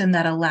highway system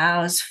that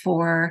allows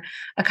for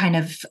a kind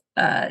of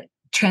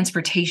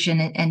transportation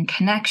and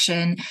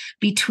connection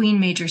between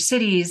major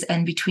cities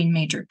and between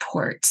major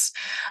ports.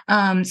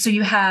 So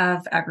you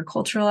have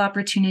agricultural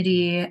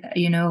opportunity,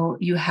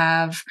 you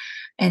have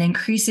an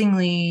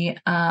increasingly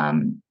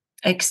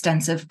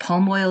extensive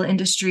palm oil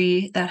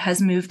industry that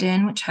has moved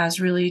in, which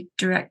has really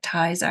direct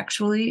ties,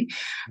 actually.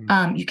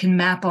 You can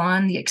map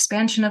on the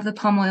expansion of the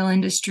palm oil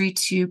industry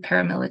to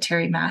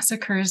paramilitary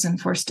massacres and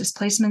forced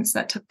displacements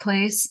that took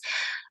place,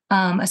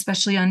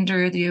 especially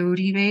under the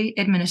Uribe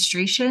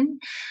administration.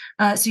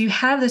 So you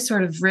have this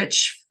sort of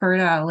rich,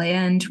 fertile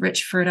land,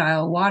 rich,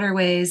 fertile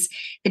waterways.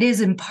 It is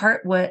in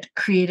part what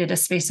created a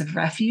space of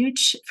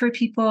refuge for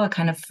people, a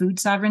kind of food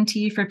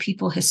sovereignty for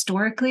people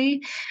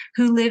historically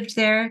who lived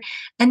there.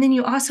 And then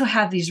you also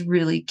have these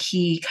really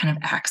key kind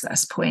of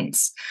access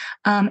points.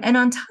 And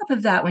on top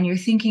of that, when you're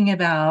thinking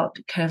about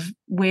kind of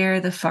where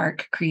the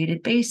FARC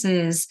created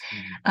bases,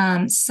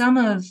 some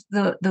of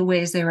the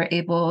ways they were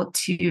able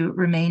to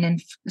remain in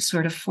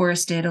sort of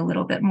forested, a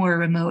little bit more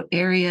remote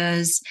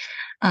areas.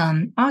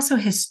 Also,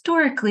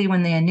 historically,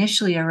 when they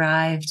initially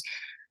arrived,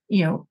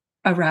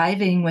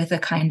 arriving with a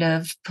kind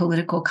of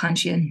political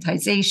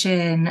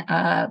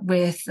conscientization,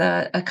 with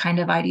a kind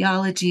of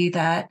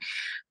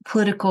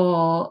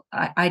political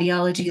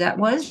ideology that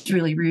was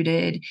really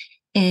rooted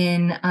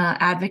in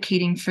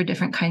advocating for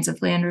different kinds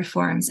of land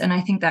reforms. And I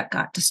think that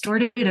got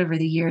distorted over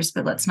the years,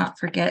 but let's not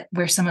forget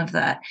where some of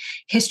that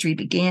history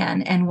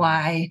began and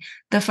why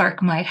the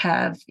FARC might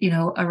have,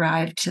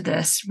 arrived to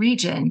this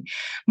region.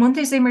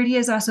 Montes de Maria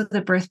is also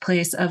the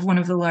birthplace of one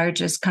of the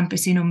largest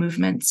campesino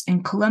movements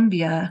in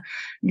Colombia,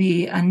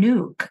 the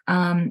ANUC,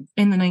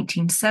 in the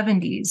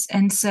 1970s.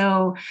 And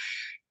so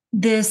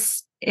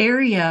this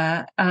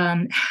area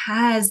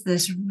has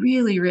this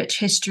really rich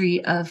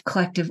history of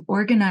collective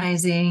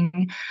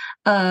organizing,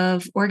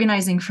 of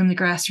organizing from the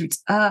grassroots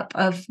up,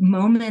 of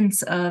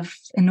moments of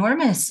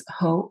enormous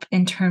hope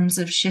in terms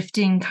of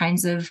shifting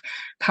kinds of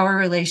power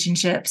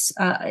relationships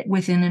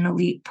within an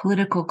elite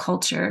political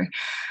culture,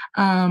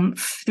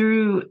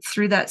 through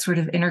that sort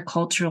of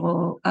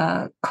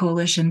intercultural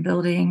coalition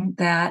building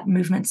that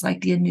movements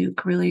like the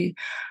ANUC really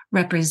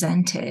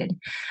represented.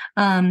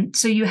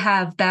 So you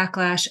have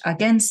backlash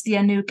against the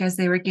ANUC as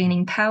they were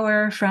gaining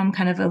power from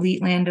kind of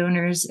elite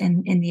landowners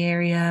in the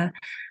area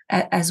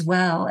as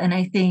well. And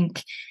I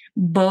think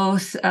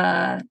both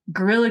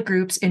guerrilla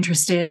groups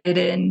interested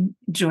in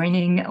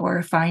joining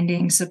or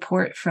finding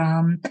support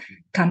from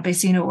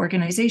campesino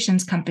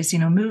organizations,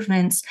 campesino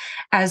movements,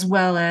 as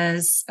well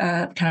as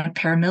kind of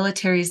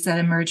paramilitaries that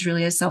emerge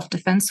really as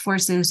self-defense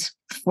forces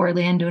for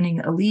landowning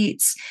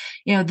elites.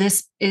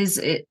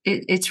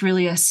 It's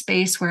really a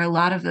space where a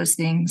lot of those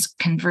things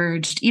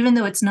converged, even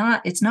though it's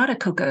not a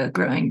coca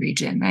growing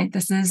region, right?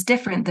 This is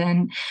different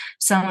than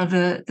some of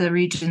the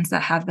regions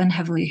that have been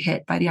heavily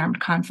hit by the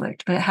armed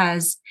conflict, but it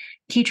has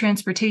key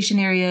transportation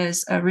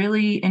areas, a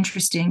really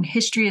interesting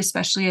history,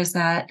 especially as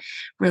that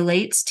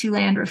relates to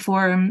land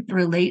reform,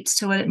 relates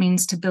to what it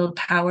means to build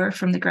power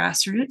from the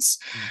grassroots.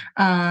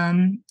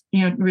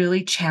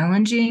 Really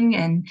challenging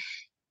and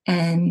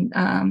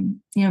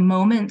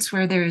moments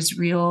where there's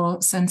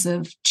real sense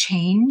of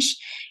change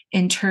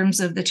in terms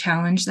of the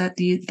challenge that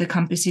the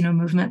campesino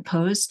movement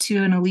posed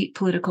to an elite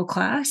political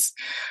class,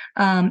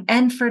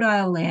 and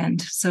fertile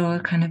land. So a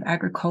kind of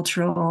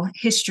agricultural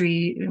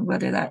history,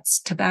 whether that's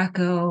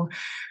tobacco,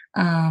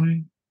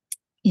 that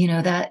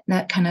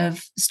kind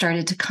of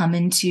started to come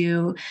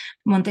into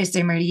Montes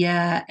de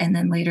Maria and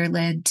then later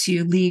led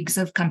to leagues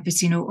of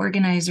campesino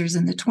organizers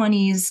in the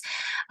 1920s,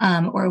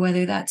 or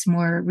whether that's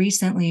more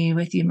recently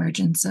with the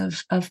emergence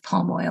of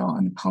palm oil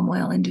and the palm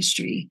oil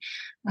industry.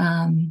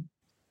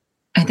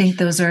 I think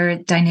those are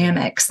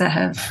dynamics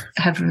that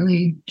have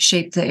really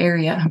shaped the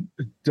area.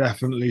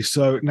 Definitely.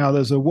 So now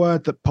there's a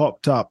word that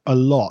popped up a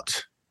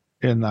lot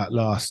in that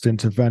last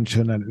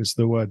intervention, and it's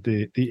the word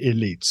the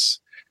elites.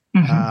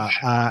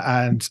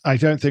 And I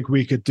don't think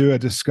we could do a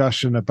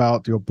discussion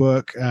about your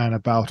book and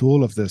about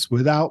all of this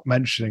without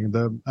mentioning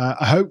them.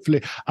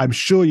 Hopefully, I'm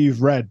sure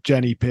you've read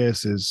Jenny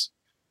Pierce's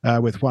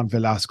with Juan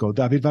Velasco,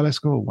 David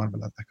Velasco, or Juan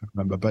Velasco, I can't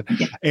remember, but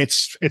yeah.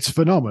 It's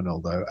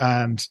phenomenal though.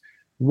 And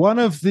one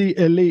of the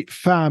elite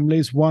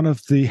families, one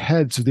of the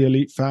heads of the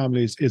elite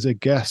families, is a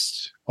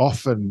guest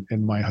often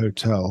in my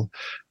hotel.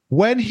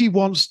 When he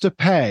wants to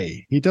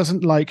pay, he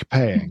doesn't like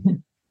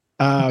paying.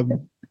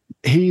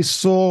 He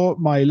saw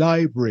my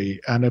library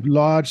and a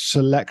large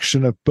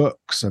selection of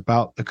books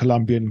about the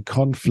Colombian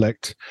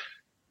conflict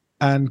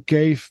and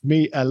gave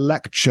me a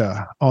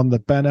lecture on the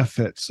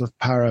benefits of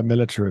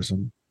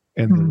paramilitarism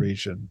in the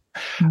region.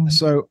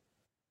 So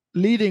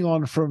leading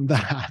on from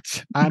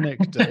that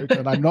anecdote,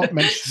 and I'm not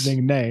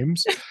mentioning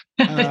names,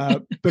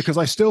 because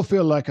I still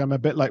feel like I'm a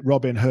bit like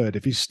Robin Hood.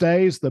 If he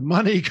stays, the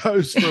money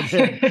goes from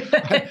him.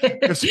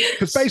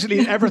 Because basically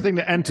everything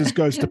that enters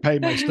goes to pay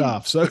my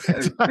staff. So,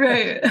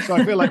 right. So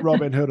I feel like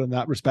Robin Hood in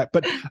that respect.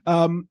 But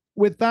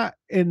with that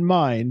in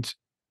mind,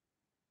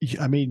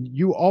 I mean,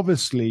 you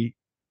obviously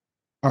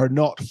are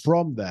not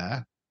from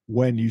there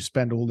when you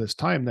spend all this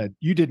time there.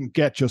 You didn't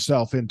get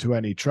yourself into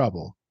any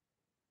trouble.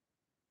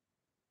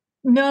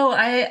 No,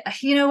 I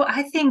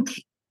think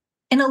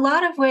in a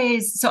lot of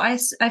ways, so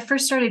I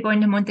first started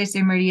going to Montes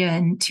de Maria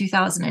in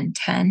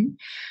 2010.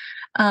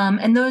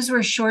 And those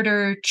were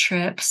shorter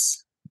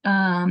trips.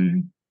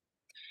 And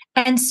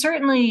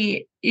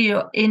certainly,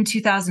 in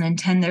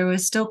 2010, there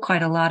was still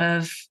quite a lot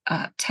of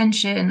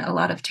tension, a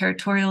lot of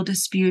territorial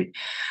dispute.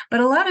 But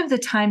a lot of the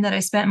time that I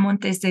spent in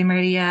Montes de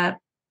Maria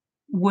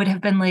would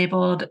have been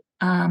labeled,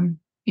 and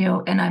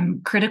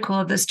I'm critical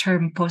of this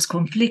term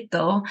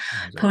post-conflicto,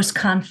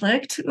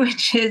 post-conflict,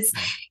 which is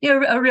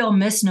a real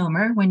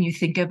misnomer when you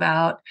think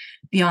about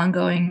the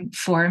ongoing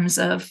forms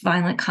of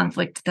violent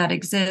conflict that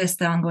exist,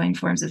 the ongoing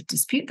forms of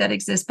dispute that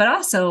exist, but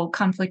also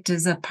conflict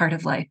is a part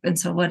of life. And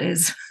so what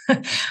is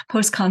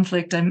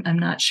post-conflict, I'm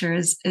not sure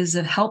is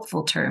a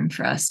helpful term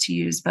for us to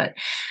use, but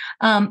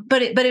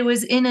it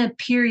was in a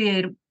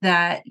period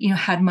that,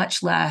 had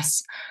much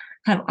less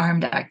kind of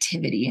armed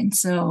activity. And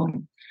so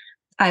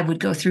I would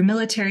go through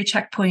military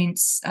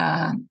checkpoints,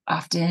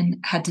 often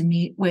had to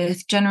meet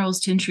with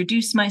generals to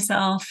introduce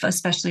myself,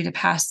 especially to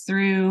pass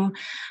through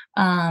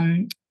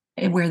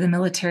where the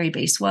military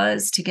base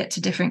was to get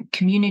to different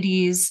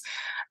communities.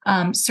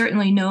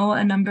 Certainly know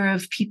a number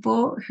of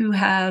people who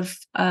have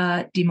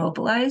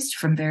demobilized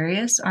from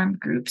various armed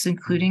groups,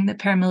 including the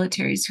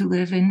paramilitaries who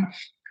live in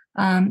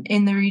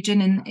the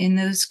region, in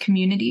those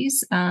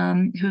communities,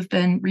 who have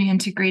been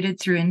reintegrated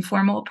through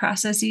informal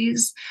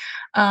processes.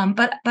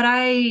 But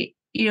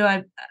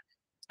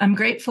I'm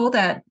grateful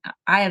that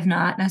I have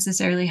not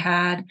necessarily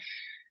had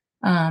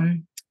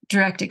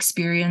direct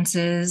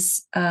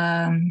experiences,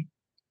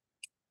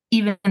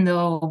 even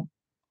though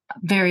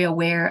very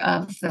aware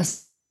of the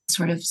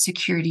sort of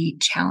security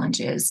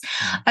challenges.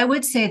 I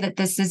would say that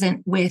this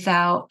isn't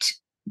without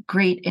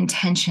great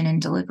intention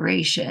and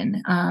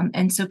deliberation.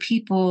 And so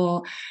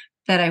people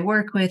that I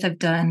work with have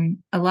done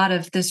a lot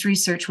of this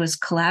research was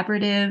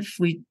collaborative.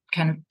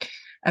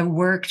 I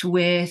worked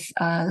with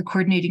the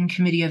coordinating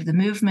committee of the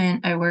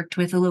movement. I worked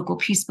with a local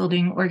peace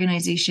building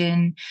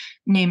organization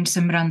named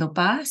Sembrando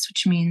Paz,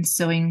 which means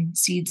sowing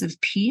seeds of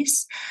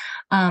peace,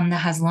 that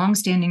has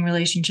longstanding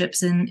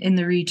relationships in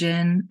the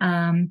region,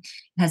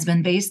 has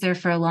been based there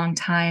for a long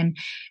time.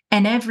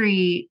 And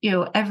every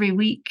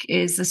week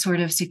is a sort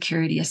of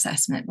security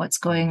assessment. What's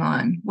going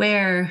on?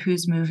 Where?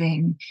 Who's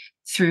moving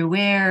through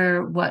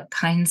where? What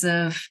kinds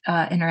of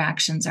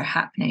interactions are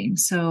happening?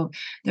 So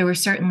there were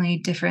certainly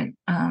different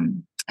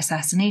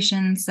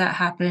assassinations that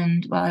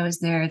happened while I was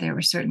there. There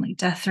were certainly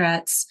death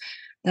threats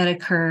that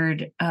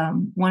occurred.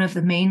 One of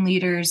the main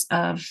leaders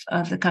of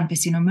the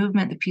Campesino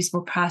movement, the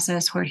peaceful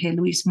process, Jorge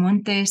Luis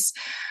Montes,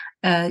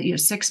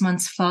 6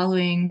 months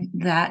following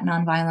that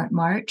nonviolent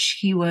march,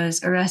 he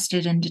was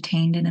arrested and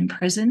detained and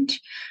imprisoned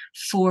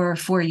for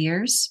 4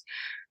 years,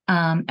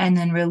 and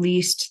then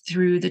released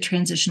through the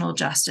transitional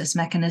justice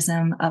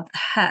mechanism of the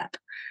HEP.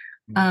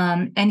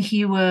 And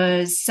he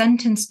was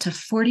sentenced to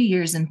 40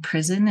 years in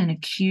prison and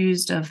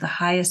accused of the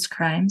highest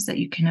crimes that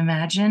you can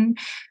imagine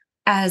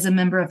as a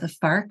member of the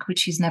FARC,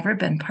 which he's never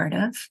been part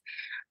of.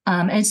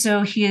 And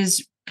so he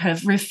has kind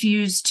of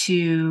refused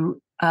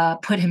to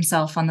put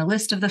himself on the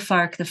list of the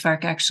FARC. The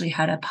FARC actually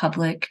had a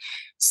public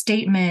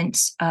statement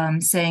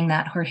saying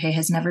that Jorge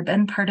has never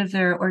been part of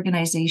their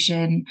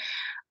organization,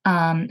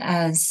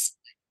 as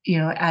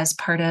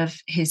part of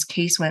his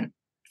case went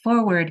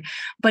forward.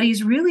 But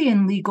he's really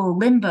in legal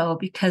limbo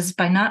because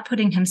by not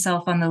putting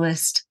himself on the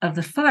list of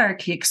the FARC,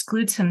 he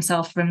excludes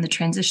himself from the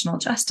transitional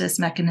justice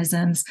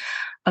mechanisms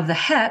of the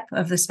HEP,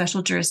 of the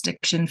Special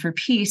Jurisdiction for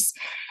Peace.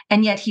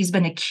 And yet he's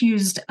been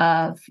accused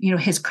of,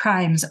 his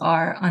crimes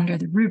are under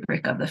the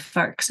rubric of the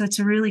FARC. So it's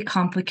a really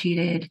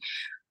complicated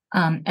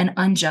an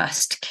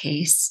unjust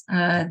case.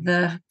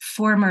 The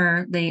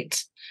former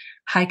late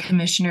High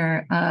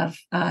Commissioner of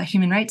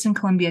Human Rights in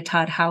Colombia,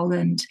 Todd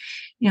Howland,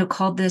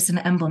 called this an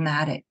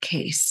emblematic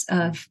case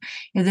of,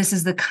 this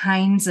is the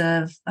kinds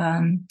of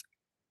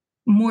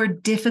more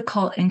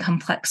difficult and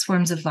complex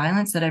forms of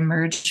violence that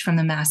emerged from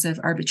the massive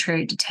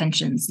arbitrary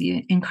detentions,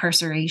 the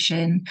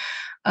incarceration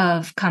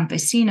of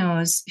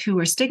campesinos who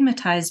were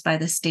stigmatized by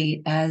the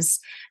state as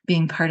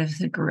being part of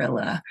the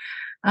guerrilla.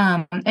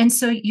 And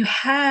so you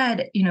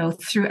had,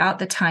 throughout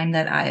the time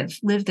that I've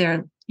lived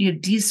there,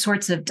 these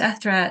sorts of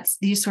death threats,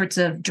 these sorts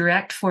of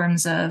direct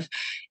forms of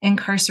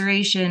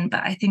incarceration.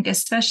 But I think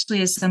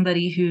especially as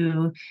somebody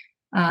who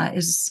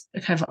is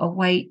kind of a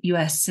white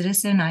U.S.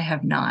 citizen, I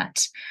have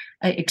not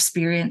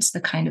experienced the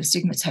kind of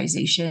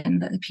stigmatization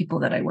that the people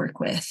that I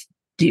work with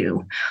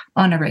do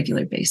on a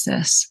regular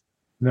basis.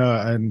 No,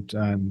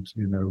 and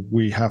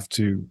we have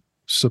to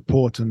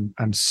support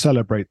and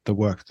celebrate the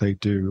work they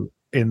do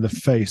in the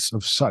face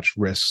of such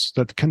risks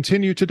that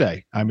continue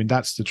today. I mean,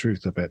 that's the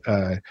truth of it.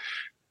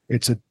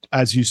 It's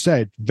as you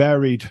said,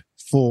 varied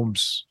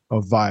forms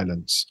of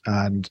violence,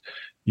 and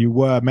you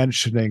were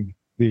mentioning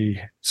the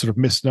sort of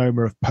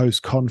misnomer of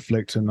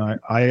post-conflict, and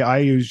I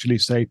usually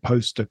say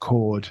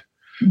post-accord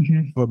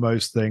for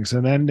most things.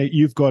 And then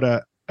you've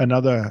got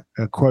another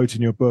quote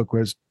in your book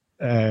where it's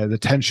the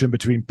tension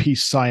between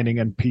peace signing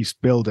and peace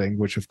building,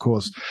 which of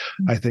course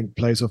I think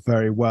plays off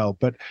very well.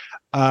 But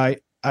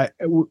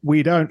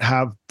we don't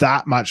have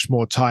that much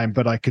more time,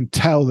 but I can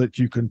tell that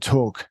you can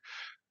talk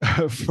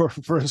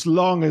for as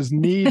long as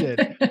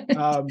needed.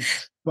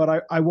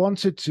 But I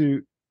wanted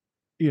to,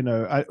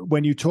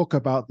 when you talk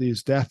about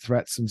these death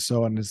threats and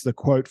so on, is the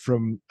quote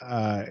from,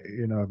 a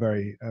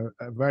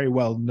very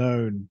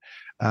well-known,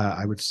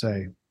 I would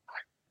say,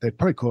 they'd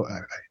probably call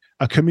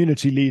a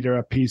community leader,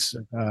 a peace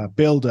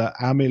builder,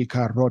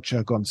 Amilcar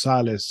Rocha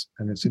Gonzalez,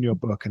 and it's in your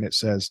book, and it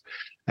says,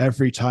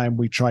 every time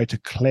we try to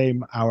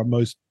claim our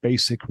most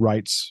basic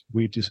rights,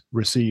 we just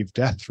receive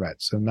death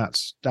threats. And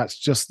that's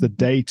just the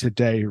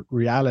day-to-day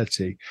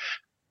reality.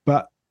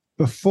 But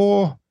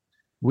before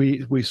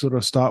we sort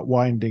of start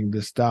winding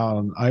this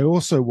down, I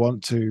also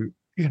want to,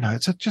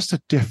 it's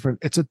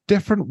a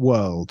different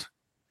world,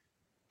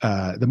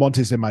 the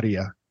Montes de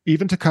Maria,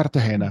 even to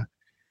Cartagena,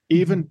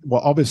 even,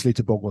 well, obviously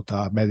to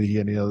Bogota,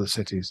 Medellin, and other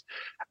cities.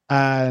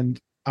 And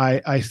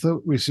I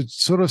thought we should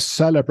sort of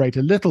celebrate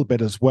a little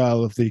bit as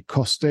well of the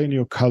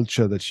costeño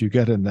culture that you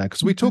get in there,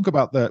 because we've talked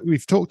about the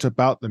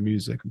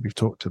music, we've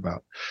talked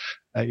about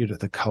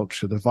the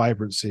culture, the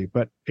vibrancy,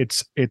 but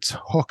it's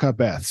Joca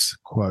Beth's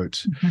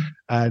quote,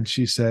 and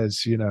she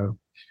says,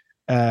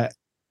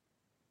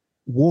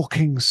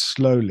 walking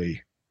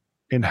slowly,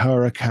 in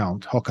her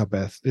account, Joca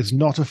Beth, is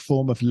not a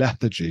form of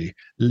lethargy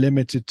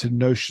limited to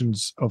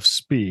notions of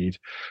speed,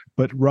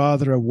 but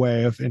rather a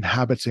way of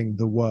inhabiting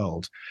the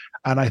world.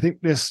 And I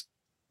think this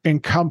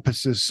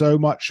encompasses so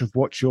much of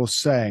what you're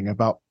saying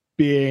about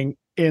being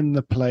in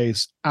the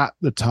place at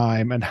the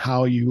time and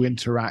how you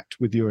interact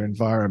with your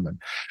environment.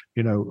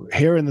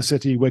 Here in the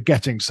city, we're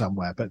getting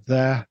somewhere, but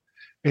there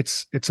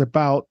it's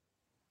about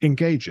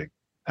engaging.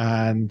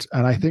 And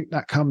I think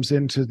that comes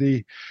into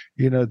the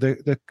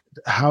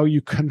how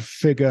you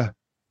configure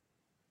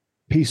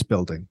peace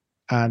building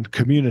and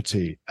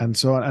community and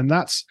so on. And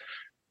that's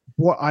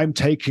what I'm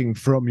taking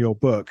from your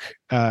book,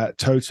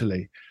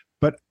 totally.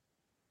 But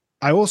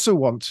I also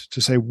want to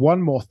say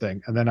one more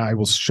thing, and then I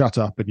will shut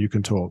up and you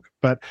can talk.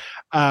 But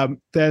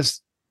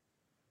there's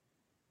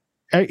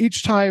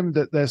each time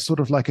that there's sort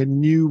of like a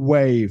new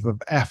wave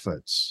of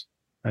efforts,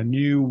 a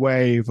new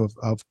wave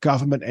of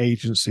government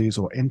agencies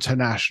or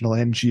international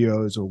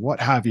NGOs or what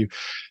have you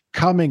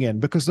coming in,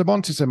 because the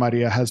Montes de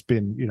Maria has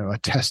been, a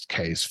test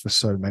case for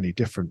so many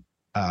different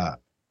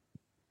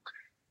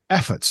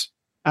efforts.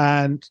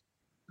 And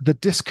the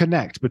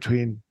disconnect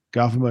between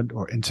government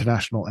or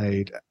international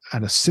aid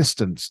and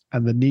assistance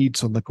and the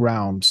needs on the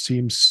ground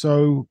seems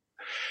so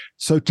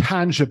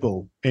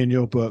tangible in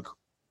your book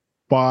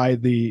by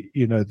the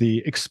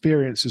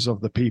experiences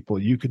of the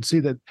people. You can see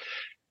that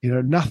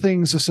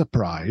nothing's a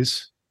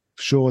surprise.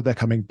 Sure, they're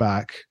coming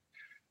back.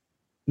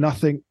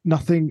 Nothing,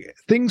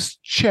 things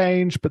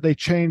change, but they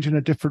change in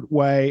a different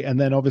way. And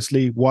then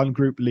obviously one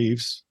group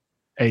leaves,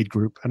 aid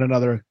group, and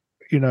another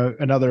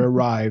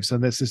arrives.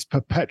 And there's this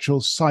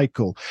perpetual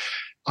cycle.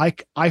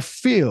 I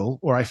feel,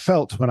 or I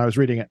felt when I was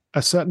reading it,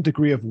 a certain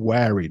degree of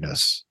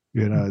wariness.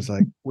 It's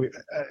like,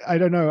 I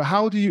don't know.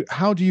 How do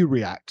you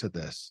react to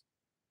this?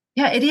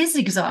 Yeah, it is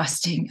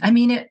exhausting. I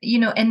mean,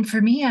 and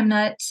for me, I'm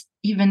not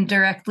even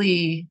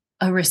directly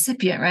a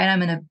recipient, right?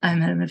 I'm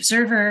an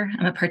observer.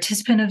 I'm a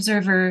participant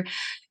observer.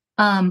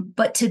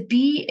 But to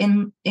be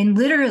in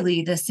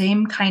literally the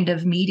same kind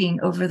of meeting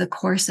over the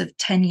course of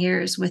 10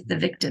 years with the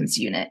victims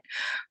unit,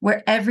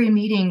 where every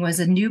meeting was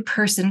a new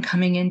person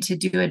coming in to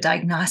do a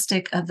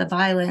diagnostic of the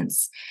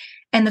violence.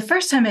 And the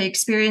first time I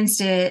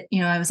experienced it,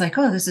 I was like,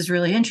 oh, this is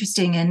really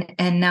interesting.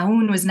 And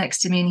Naun was next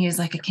to me and he was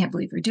like, I can't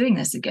believe we're doing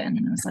this again.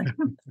 And I was like,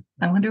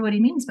 I wonder what he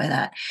means by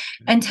that.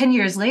 And 10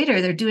 years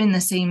later, they're doing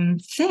the same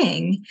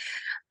thing.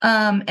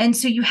 And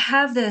so you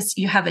have a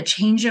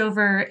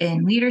changeover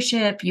in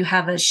leadership. You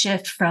have a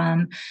shift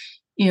from,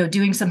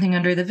 doing something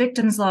under the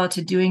victims law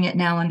to doing it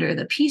now under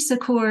the peace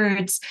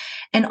accords.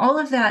 And all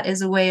of that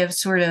is a way of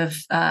sort of,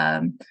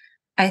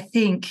 I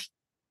think,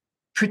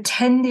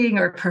 pretending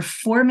or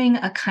performing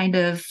a kind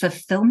of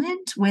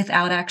fulfillment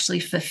without actually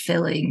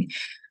fulfilling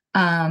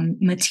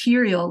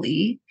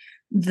materially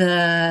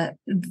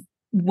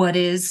what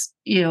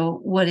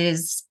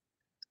is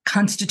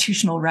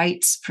constitutional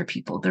rights for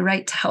people, the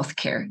right to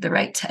healthcare, the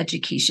right to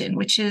education,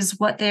 which is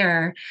what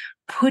they're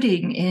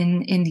putting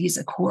in these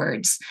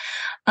accords.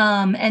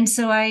 And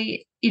so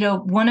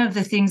one of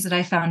the things that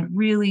I found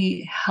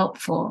really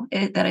helpful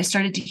that I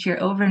started to hear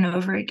over and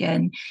over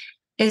again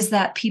is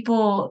that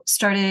people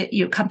started,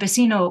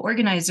 campesino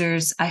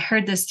organizers, I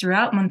heard this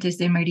throughout Montes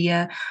de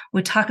Maria,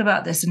 would talk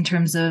about this in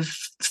terms of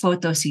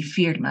fotos y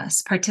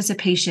firmas,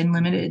 participation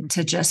limited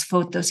to just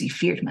fotos y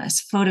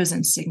firmas, photos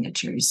and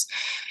signatures.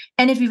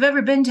 And if you've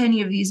ever been to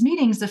any of these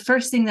meetings, the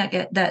first thing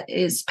that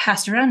is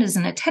passed around is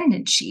an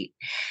attendance sheet.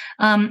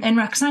 And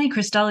Roxani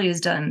Cristalli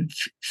has done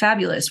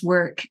fabulous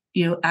work,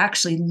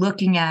 actually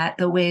looking at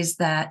the ways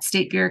that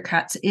state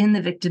bureaucrats in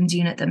the victims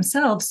unit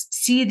themselves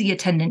see the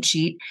attendance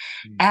sheet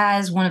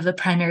as one of the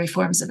primary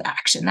forms of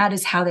action. That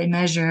is how they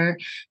measure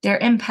their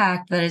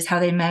impact. That is how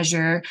they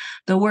measure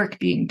the work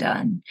being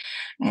done.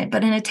 Right?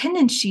 But an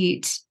attendance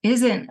sheet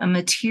isn't a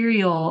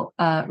material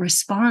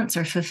response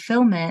or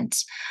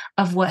fulfillment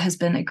of what has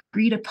been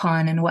agreed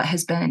upon and what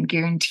has been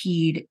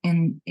guaranteed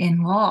in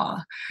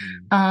law.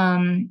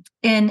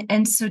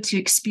 And so to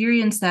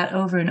experience that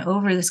over and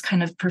over, this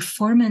kind of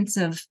performance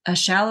of a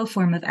shallow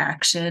form of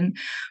action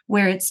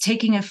where it's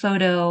taking a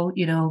photo,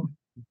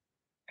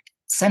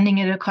 sending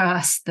it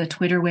across the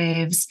Twitter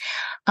waves,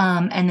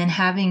 and then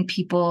having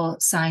people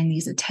sign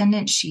these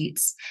attendance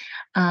sheets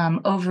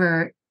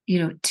over,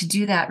 to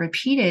do that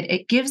repeated,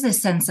 it gives a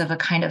sense of a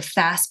kind of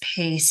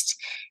fast-paced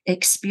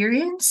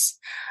experience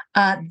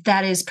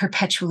that is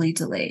perpetually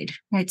delayed,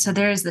 right? So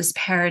there is this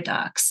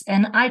paradox.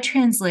 And I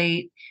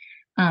translate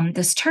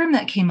this term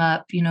that came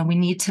up, we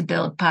need to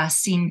build paz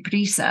sin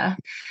prisa,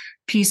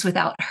 peace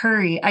without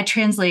hurry. I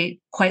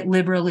translate quite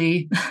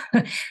liberally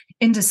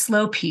into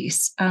slow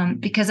peace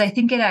because I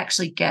think it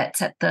actually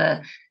gets at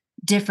the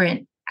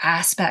different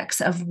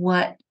aspects of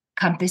what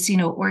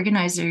campesino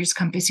organizers,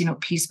 campesino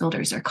peace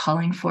builders are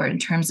calling for in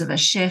terms of a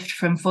shift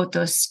from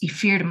fotos y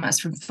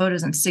firmas, from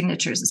photos and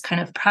signatures, this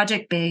kind of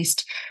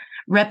project-based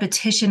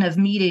repetition of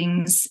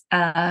meetings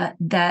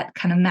that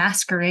kind of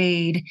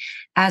masquerade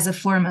as a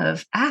form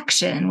of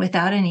action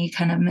without any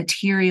kind of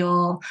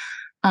material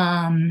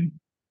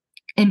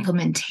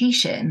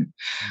implementation,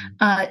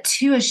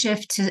 to a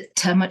shift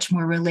to a much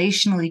more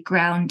relationally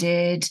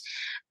grounded,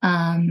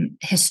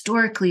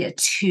 historically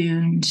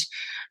attuned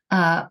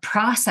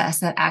process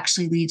that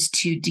actually leads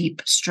to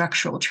deep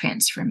structural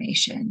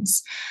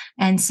transformations.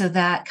 And so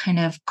that kind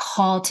of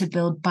call to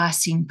build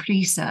paz sin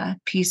prisa,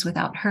 peace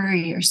without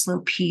hurry or slow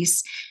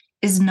peace,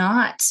 is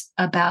not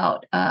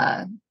about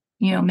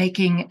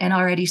making an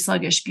already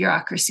sluggish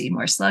bureaucracy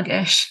more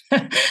sluggish.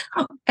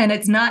 And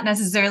it's not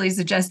necessarily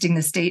suggesting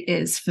the state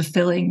is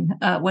fulfilling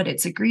what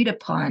it's agreed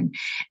upon.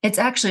 It's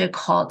actually a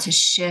call to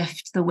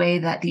shift the way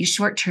that these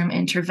short-term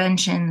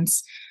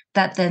interventions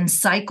that then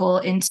cycle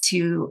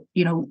into,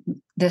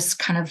 this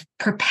kind of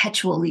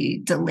perpetually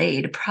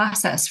delayed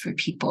process for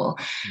people.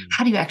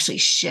 How do you actually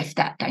shift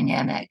that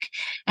dynamic?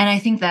 And I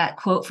think that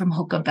quote from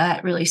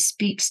Jokabet really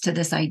speaks to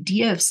this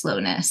idea of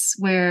slowness,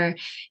 where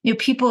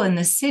people in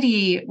the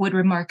city would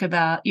remark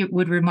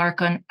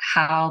on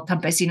how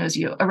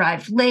campesinos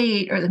arrived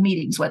late, or the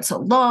meetings went so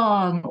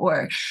long,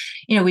 or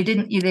they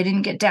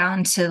didn't get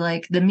down to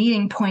like the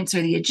meeting points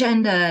or the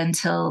agenda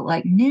until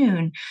like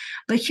noon.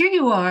 But here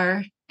you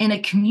are in a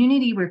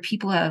community where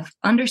people have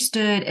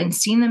understood and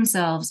seen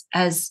themselves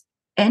as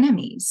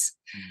enemies,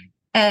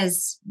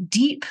 as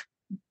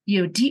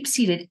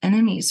deep-seated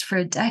enemies for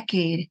a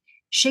decade,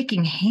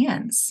 shaking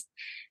hands.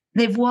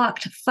 They've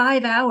walked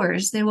 5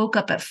 hours. They woke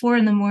up at 4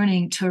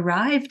 a.m. to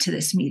arrive to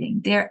this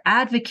meeting. They're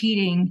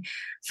advocating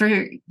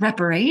for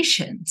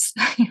reparations,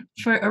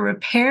 for a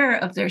repair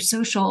of their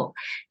social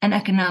and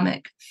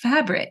economic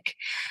fabric.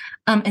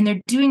 And they're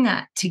doing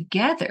that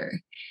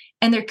together.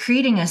 And they're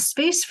creating a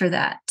space for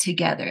that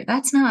together.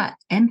 That's not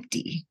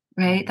empty,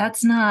 right?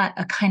 That's not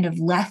a kind of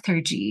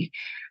lethargy.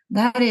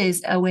 That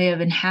is a way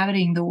of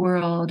inhabiting the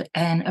world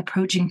and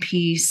approaching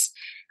peace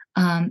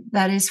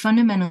that is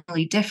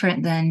fundamentally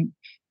different than,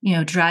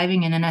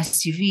 driving in an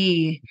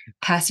SUV,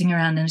 passing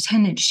around an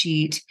attendance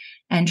sheet,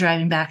 and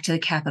driving back to the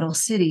capital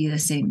city the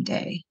same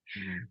day.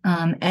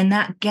 And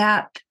that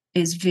gap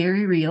is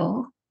very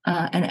real,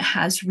 and it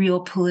has real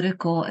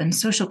political and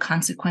social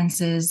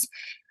consequences.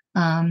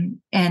 And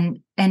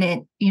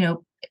it,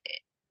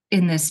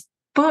 in this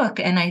book,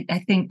 and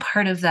I think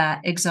part of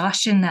that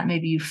exhaustion that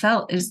maybe you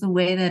felt is the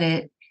way that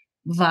it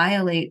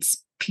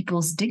violates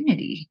people's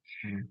dignity.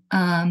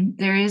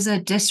 There is a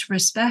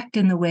disrespect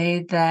in the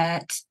way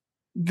that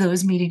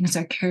those meetings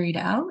are carried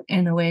out,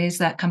 in the ways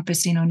that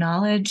campesino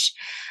knowledge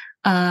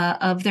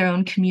of their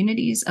own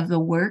communities, of the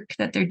work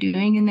that they're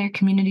doing in their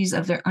communities,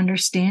 of their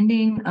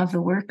understanding of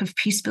the work of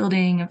peace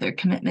building, of their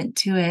commitment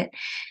to it,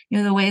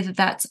 the way that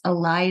that's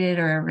elided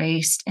or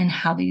erased, and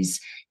how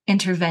these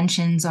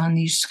interventions on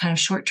these kind of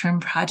short-term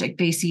project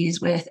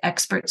bases with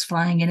experts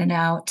flying in and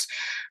out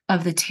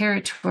of the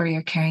territory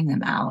are carrying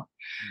them out.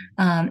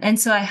 And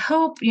so I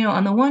hope,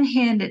 on the one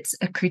hand, it's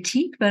a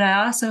critique, but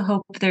I also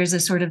hope there's a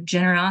sort of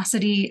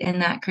generosity in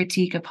that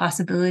critique, a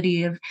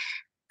possibility of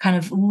kind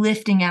of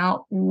lifting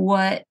out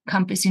what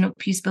campesino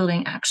peace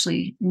building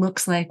actually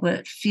looks like, what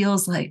it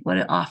feels like, what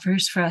it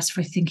offers for us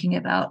for thinking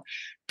about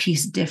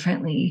peace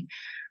differently,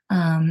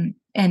 and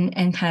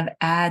kind of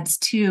adds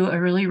to a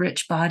really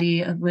rich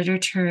body of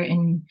literature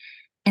in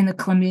the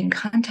Colombian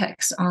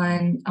context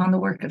on the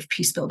work of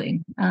peace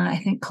building. I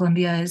think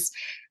Colombia is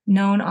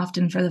known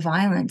often for the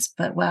violence,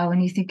 but wow,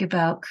 when you think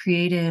about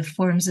creative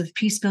forms of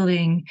peace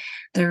building,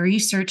 the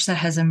research that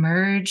has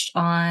emerged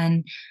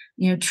on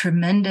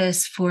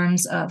tremendous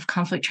forms of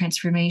conflict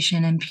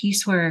transformation and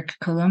peace work,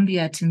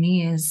 Colombia to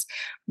me is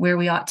where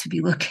we ought to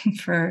be looking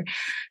for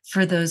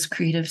those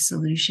creative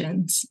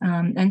solutions.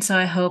 And so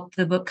I hope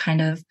the book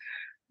kind of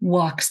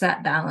walks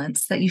that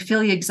balance, that you feel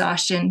the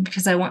exhaustion,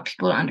 because I want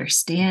people to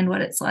understand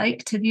what it's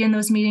like to be in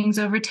those meetings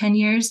over 10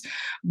 years,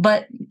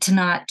 but to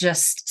not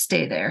just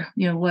stay there.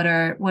 What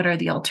are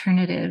the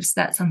alternatives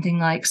that something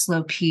like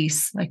slow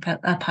peace, like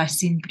a Paz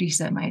Sin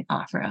Prisa might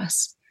offer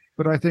us?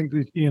 But I think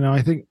that,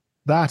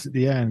 that at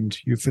the end,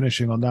 you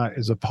finishing on that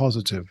is a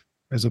positive,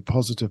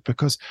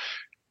 because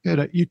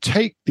you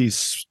take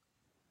these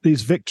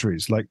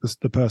victories, like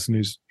the person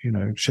who's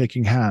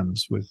shaking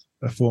hands with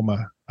a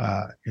former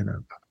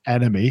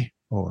enemy,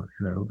 or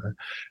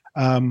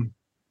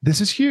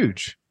this is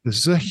huge. This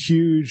is a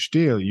huge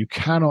deal. You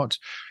cannot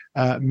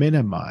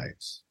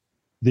minimize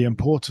the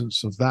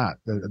importance of that.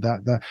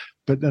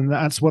 But then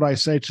that's what I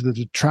say to the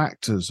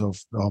detractors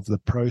of the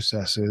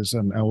processes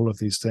and all of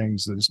these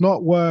things, that it's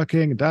not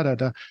working.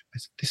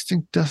 This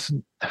thing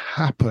doesn't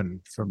happen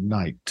from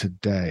night to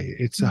day.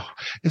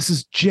 This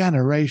is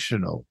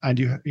generational, and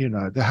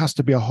there has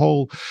to be a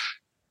whole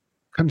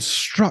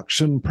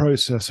construction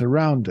process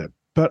around it.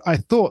 But I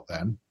thought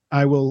then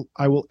I will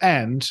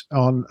end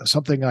on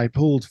something I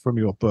pulled from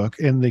your book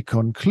in the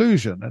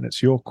conclusion, and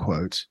it's your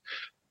quote.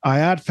 I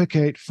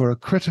advocate for a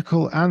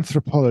critical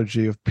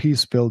anthropology of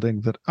peace building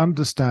that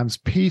understands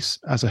peace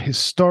as a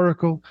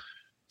historical,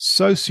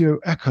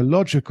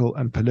 socio-ecological,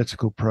 and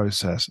political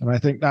process. And I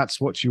think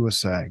that's what you were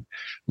saying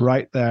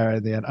right there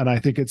at the end. And I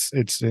think it's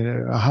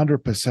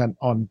 100%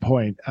 on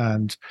point.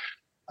 And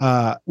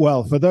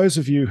for those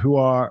of you who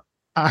are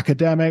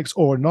academics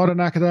or not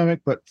an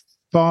academic, but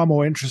far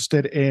more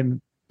interested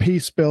in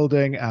peace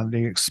building and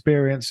the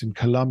experience in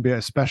Colombia,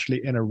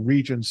 especially in a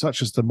region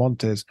such as the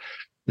Montes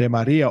de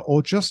Maria,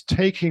 or just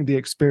taking the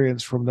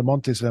experience from the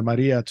Montes de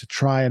Maria to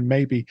try and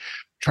maybe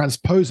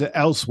transpose it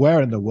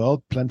elsewhere in the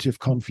world. Plenty of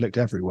conflict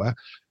everywhere.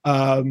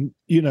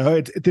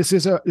 This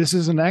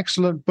is an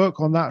excellent book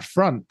on that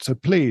front. So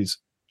please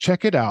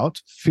check it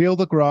out. Feel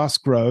the Grass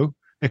Grow: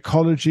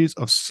 Ecologies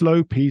of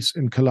Slow Peace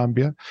in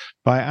Colombia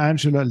by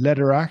Angela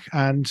Lederac.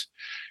 And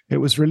it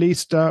was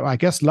released, I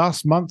guess,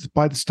 last month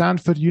by the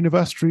Stanford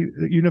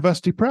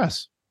University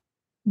Press.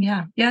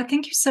 Yeah.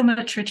 Thank you so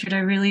much, Richard. I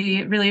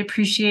really, really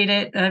appreciate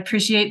it. I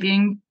appreciate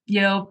being,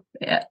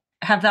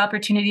 have the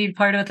opportunity to be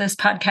part of this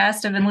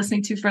podcast I've been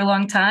listening to for a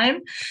long time.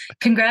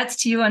 Congrats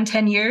to you on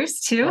 10 years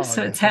too.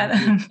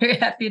 I'm very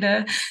happy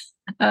to,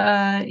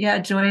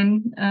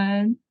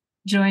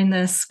 join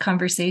this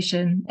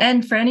conversation.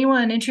 And for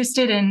anyone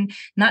interested in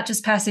not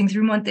just passing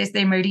through Montes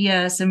de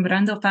Maria,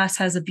 Sembrando Paz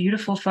has a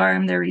beautiful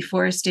farm. They're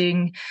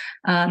reforesting.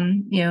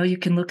 You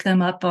can look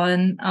them up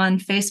on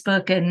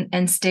Facebook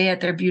and stay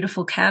at their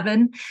beautiful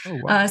cabin. Oh,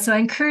 wow. So I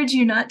encourage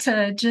you not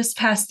to just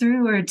pass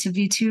through or to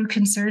be too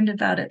concerned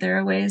about it. There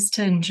are ways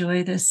to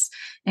enjoy this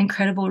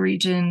incredible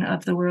region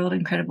of the world,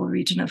 incredible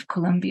region of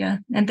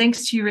Colombia. And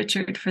thanks to you,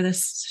 Richard, for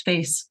this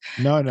space,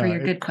 for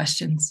your good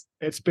questions.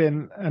 It's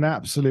been an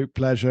absolute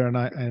pleasure,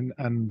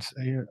 and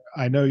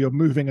I know you're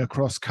moving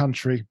across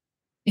country,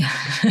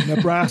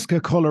 Nebraska,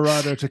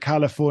 Colorado to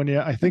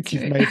California. I think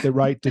you've made the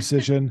right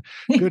decision.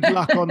 Good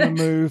luck on the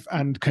move,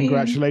 and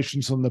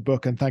congratulations on the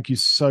book. And thank you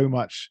so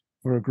much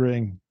for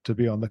agreeing to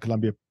be on the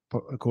Colombia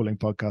Calling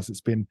podcast.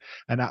 It's been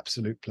an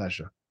absolute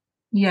pleasure.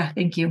 Yeah,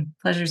 thank you.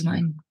 Pleasure's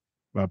mine.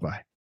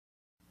 Bye-bye.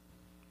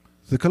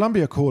 The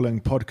Colombia Calling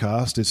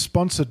podcast is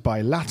sponsored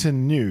by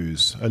Latin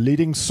News, a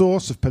leading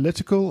source of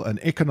political and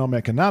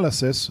economic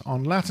analysis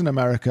on Latin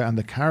America and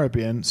the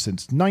Caribbean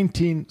since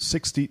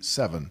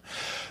 1967.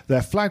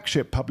 Their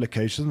flagship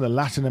publication, the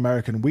Latin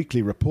American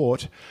Weekly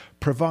Report,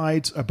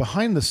 provides a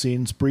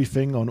behind-the-scenes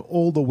briefing on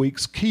all the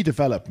week's key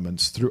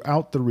developments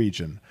throughout the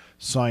region.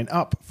 Sign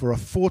up for a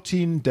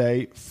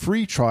 14-day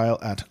free trial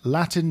at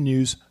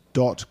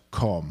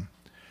latinnews.com.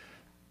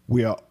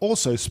 We are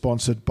also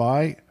sponsored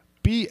by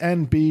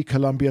BNB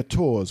Colombia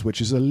Tours,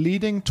 which is a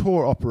leading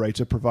tour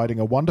operator providing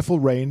a wonderful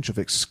range of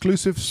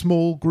exclusive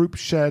small group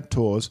shared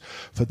tours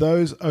for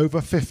those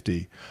over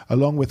 50,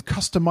 along with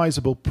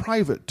customizable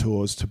private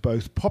tours to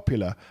both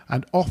popular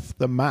and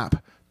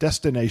off-the-map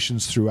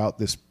destinations throughout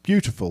this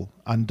beautiful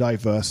and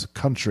diverse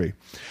country.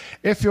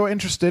 If you're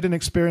interested in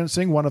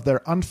experiencing one of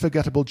their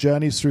unforgettable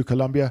journeys through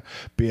Colombia,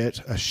 be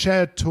it a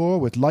shared tour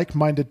with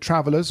like-minded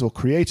travelers or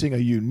creating a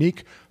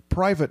unique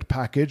private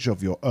package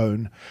of your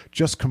own,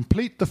 just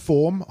complete the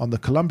form on the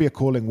Colombia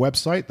Calling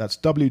website, that's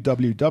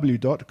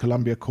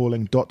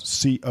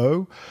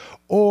www.colombiacalling.co,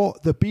 or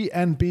the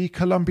BNB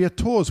Colombia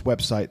Tours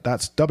website,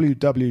 that's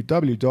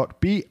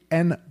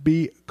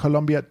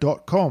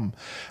www.bnbcolombia.com,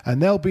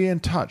 and they'll be in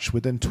touch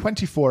within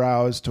 24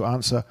 hours to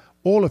answer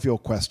all of your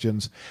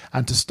questions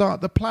and to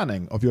start the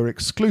planning of your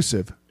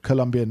exclusive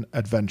Colombian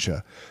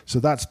adventure. So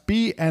that's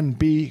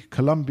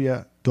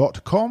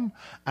bnbcolombia.com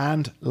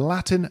and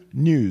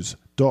latinnews.com.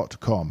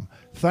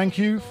 Thank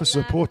you for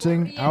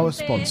supporting our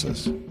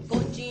sponsors.